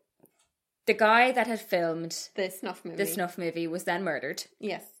 So the guy that had filmed the snuff movie was then murdered.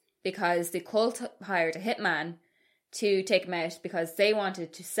 Yes. Because the cult hired a hitman to take him out because they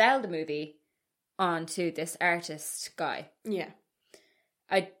wanted to sell the movie onto this artist guy. Yeah.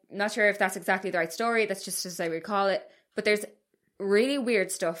 I'm not sure if that's exactly the right story. That's just as I recall it. But there's really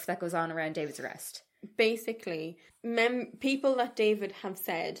weird stuff that goes on around David's arrest. Basically, people that David have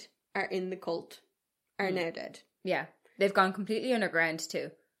said are in the cult are now dead. Yeah. They've gone completely underground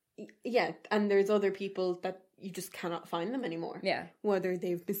too. Yeah. And there's other people that you just cannot find them anymore. Yeah. Whether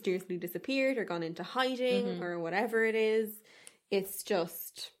they've mysteriously disappeared or gone into hiding or whatever it is. It's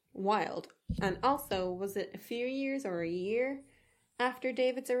just wild. And also, was it a few years or a year after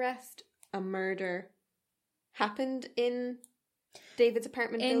David's arrest, a murder happened in David's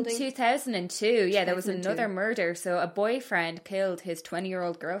apartment building? In 2002, yeah, there was another murder. So a boyfriend killed his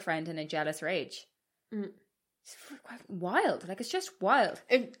 20-year-old girlfriend in a jealous rage. It's wild. Like, it's just wild.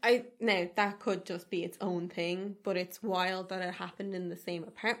 Now, that could just be its own thing, but it's wild that it happened in the same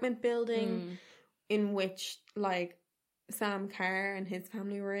apartment building in which, like, Sam Carr and his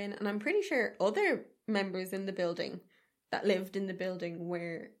family were in, and I'm pretty sure other members in the building that lived in the building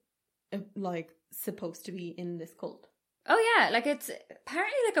were like supposed to be in this cult. Oh yeah, like it's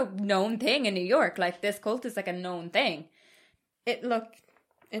apparently like a known thing in New York. Like this cult is like a known thing.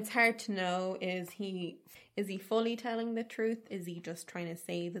 it's hard to know. Is he fully telling the truth? Is he just trying to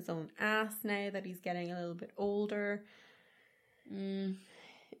save his own ass now that he's getting a little bit older?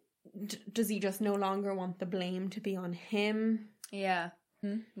 Does he just no longer want the blame to be on him? Yeah.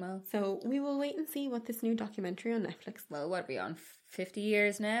 Well, so we will wait and see what this new documentary on Netflix. Well, what are we on? 50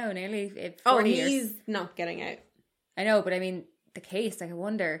 years now? Nearly 40 years. He's not getting out. I know, but I mean, the case, like, I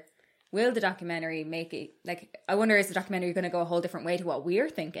wonder, will the documentary make it, like, I wonder, is the documentary going to go a whole different way to what we're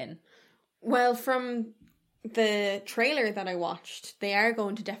thinking? Well, from the trailer that I watched, they are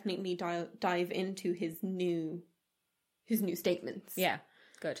going to definitely dive into his new statements. Yeah,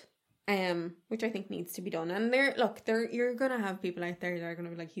 good. Which I think needs to be done. And you're gonna have people out there that are gonna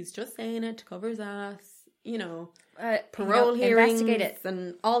be like, he's just saying it to cover his ass, parole hearings, investigate it,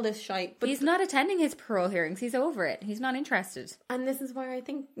 and all this shite. But he's not attending his parole hearings. He's over it. He's not interested. And this is why I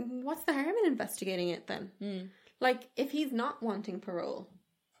think, what's the harm in investigating it then? Like, if he's not wanting parole,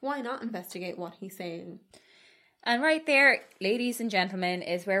 why not investigate what he's saying? And right there, ladies and gentlemen,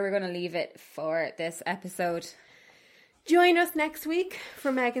 is where we're going to leave it for this episode. Join us next week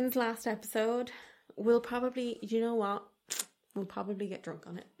for Megan's last episode. We'll probably, you know what? We'll probably get drunk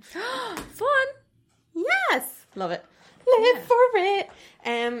on it. Fun! Yes! Love it. Live for it!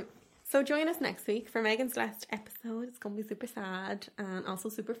 So join us next week for Megan's last episode. It's going to be super sad and also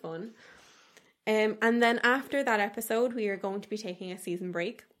super fun. And then after that episode, we are going to be taking a season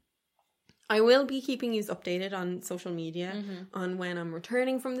break. I will be keeping you updated on social media on when I'm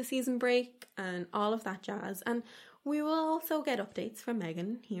returning from the season break and all of that jazz. And we will also get updates from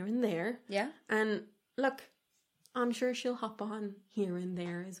Megan here and there. Yeah. And look, I'm sure she'll hop on here and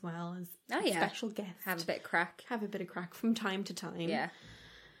there as well as a special guest. Have a bit of crack. Have a bit of crack from time to time. Yeah.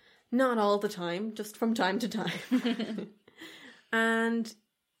 Not all the time, just from time to time. And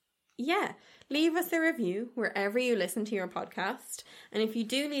yeah, leave us a review wherever you listen to your podcast. And if you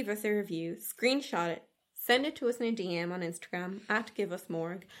do leave us a review, screenshot it. Send it to us in a DM on Instagram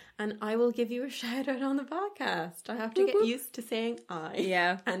 @GiveUsMorg, and I will give you a shout out on the podcast. I have to get used to saying I.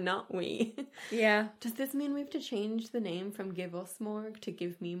 Yeah. And not we. Yeah. Does this mean we have to change the name from Give Us Morg to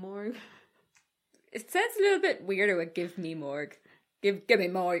Give Me Morg? It sounds a little bit weirder with Give Me Morg. Give me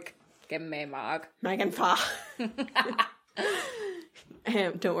Morg. Give me Morg. Megan Fa.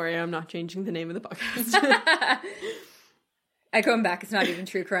 Don't worry, I'm not changing the name of the podcast. I come back, it's not even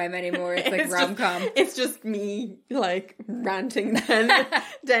true crime anymore. It's like rom-com. It's just me, like, ranting down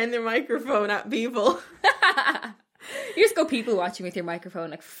the microphone at people. You just go people watching with your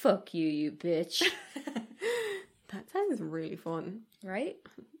microphone like, fuck you, you bitch. That sounds really fun. Right?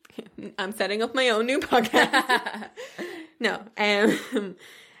 I'm setting up my own new podcast. No.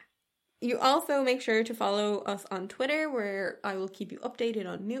 You also make sure to follow us on Twitter, where I will keep you updated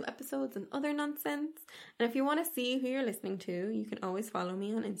on new episodes and other nonsense. And if you want to see who you're listening to, you can always follow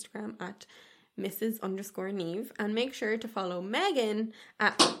me on Instagram @Mrs_Neve. And make sure to follow Megan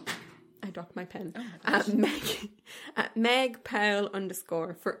I dropped my pen. At Meg Powell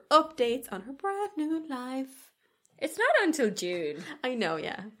 _ for updates on her brand new life. It's not until June. I know,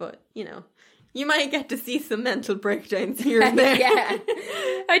 yeah. But, you might get to see some mental breakdowns here and there. Yeah.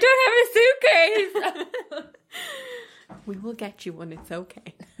 I don't have a suitcase. We will get you one. It's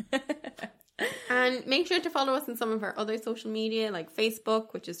okay. And make sure to follow us on some of our other social media, like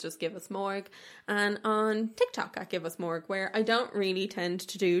Facebook, which is just Give Us Morg, and on TikTok at Give Us Morg, where I don't really tend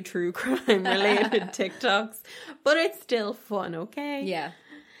to do true crime related TikToks, but it's still fun, okay? Yeah.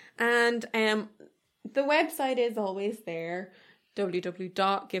 And the website is always there.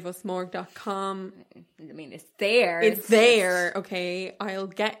 www.giveusmorg.com. I mean, it's there. It's there, okay? I'll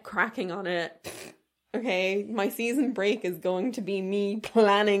get cracking on it. Okay, my season break is going to be me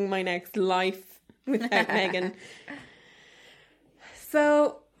planning my next life without Megan.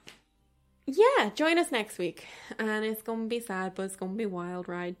 So, yeah, join us next week. And it's going to be sad, but it's going to be a wild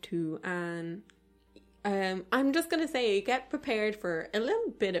ride too. And I'm just going to say, get prepared for a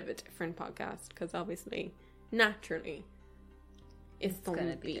little bit of a different podcast. Because obviously, naturally, it's going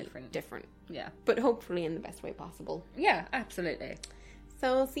to be different. Yeah. But hopefully in the best way possible. Yeah, absolutely.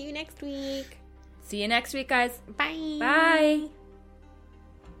 So, see you next week. See you next week, guys. Bye. Bye.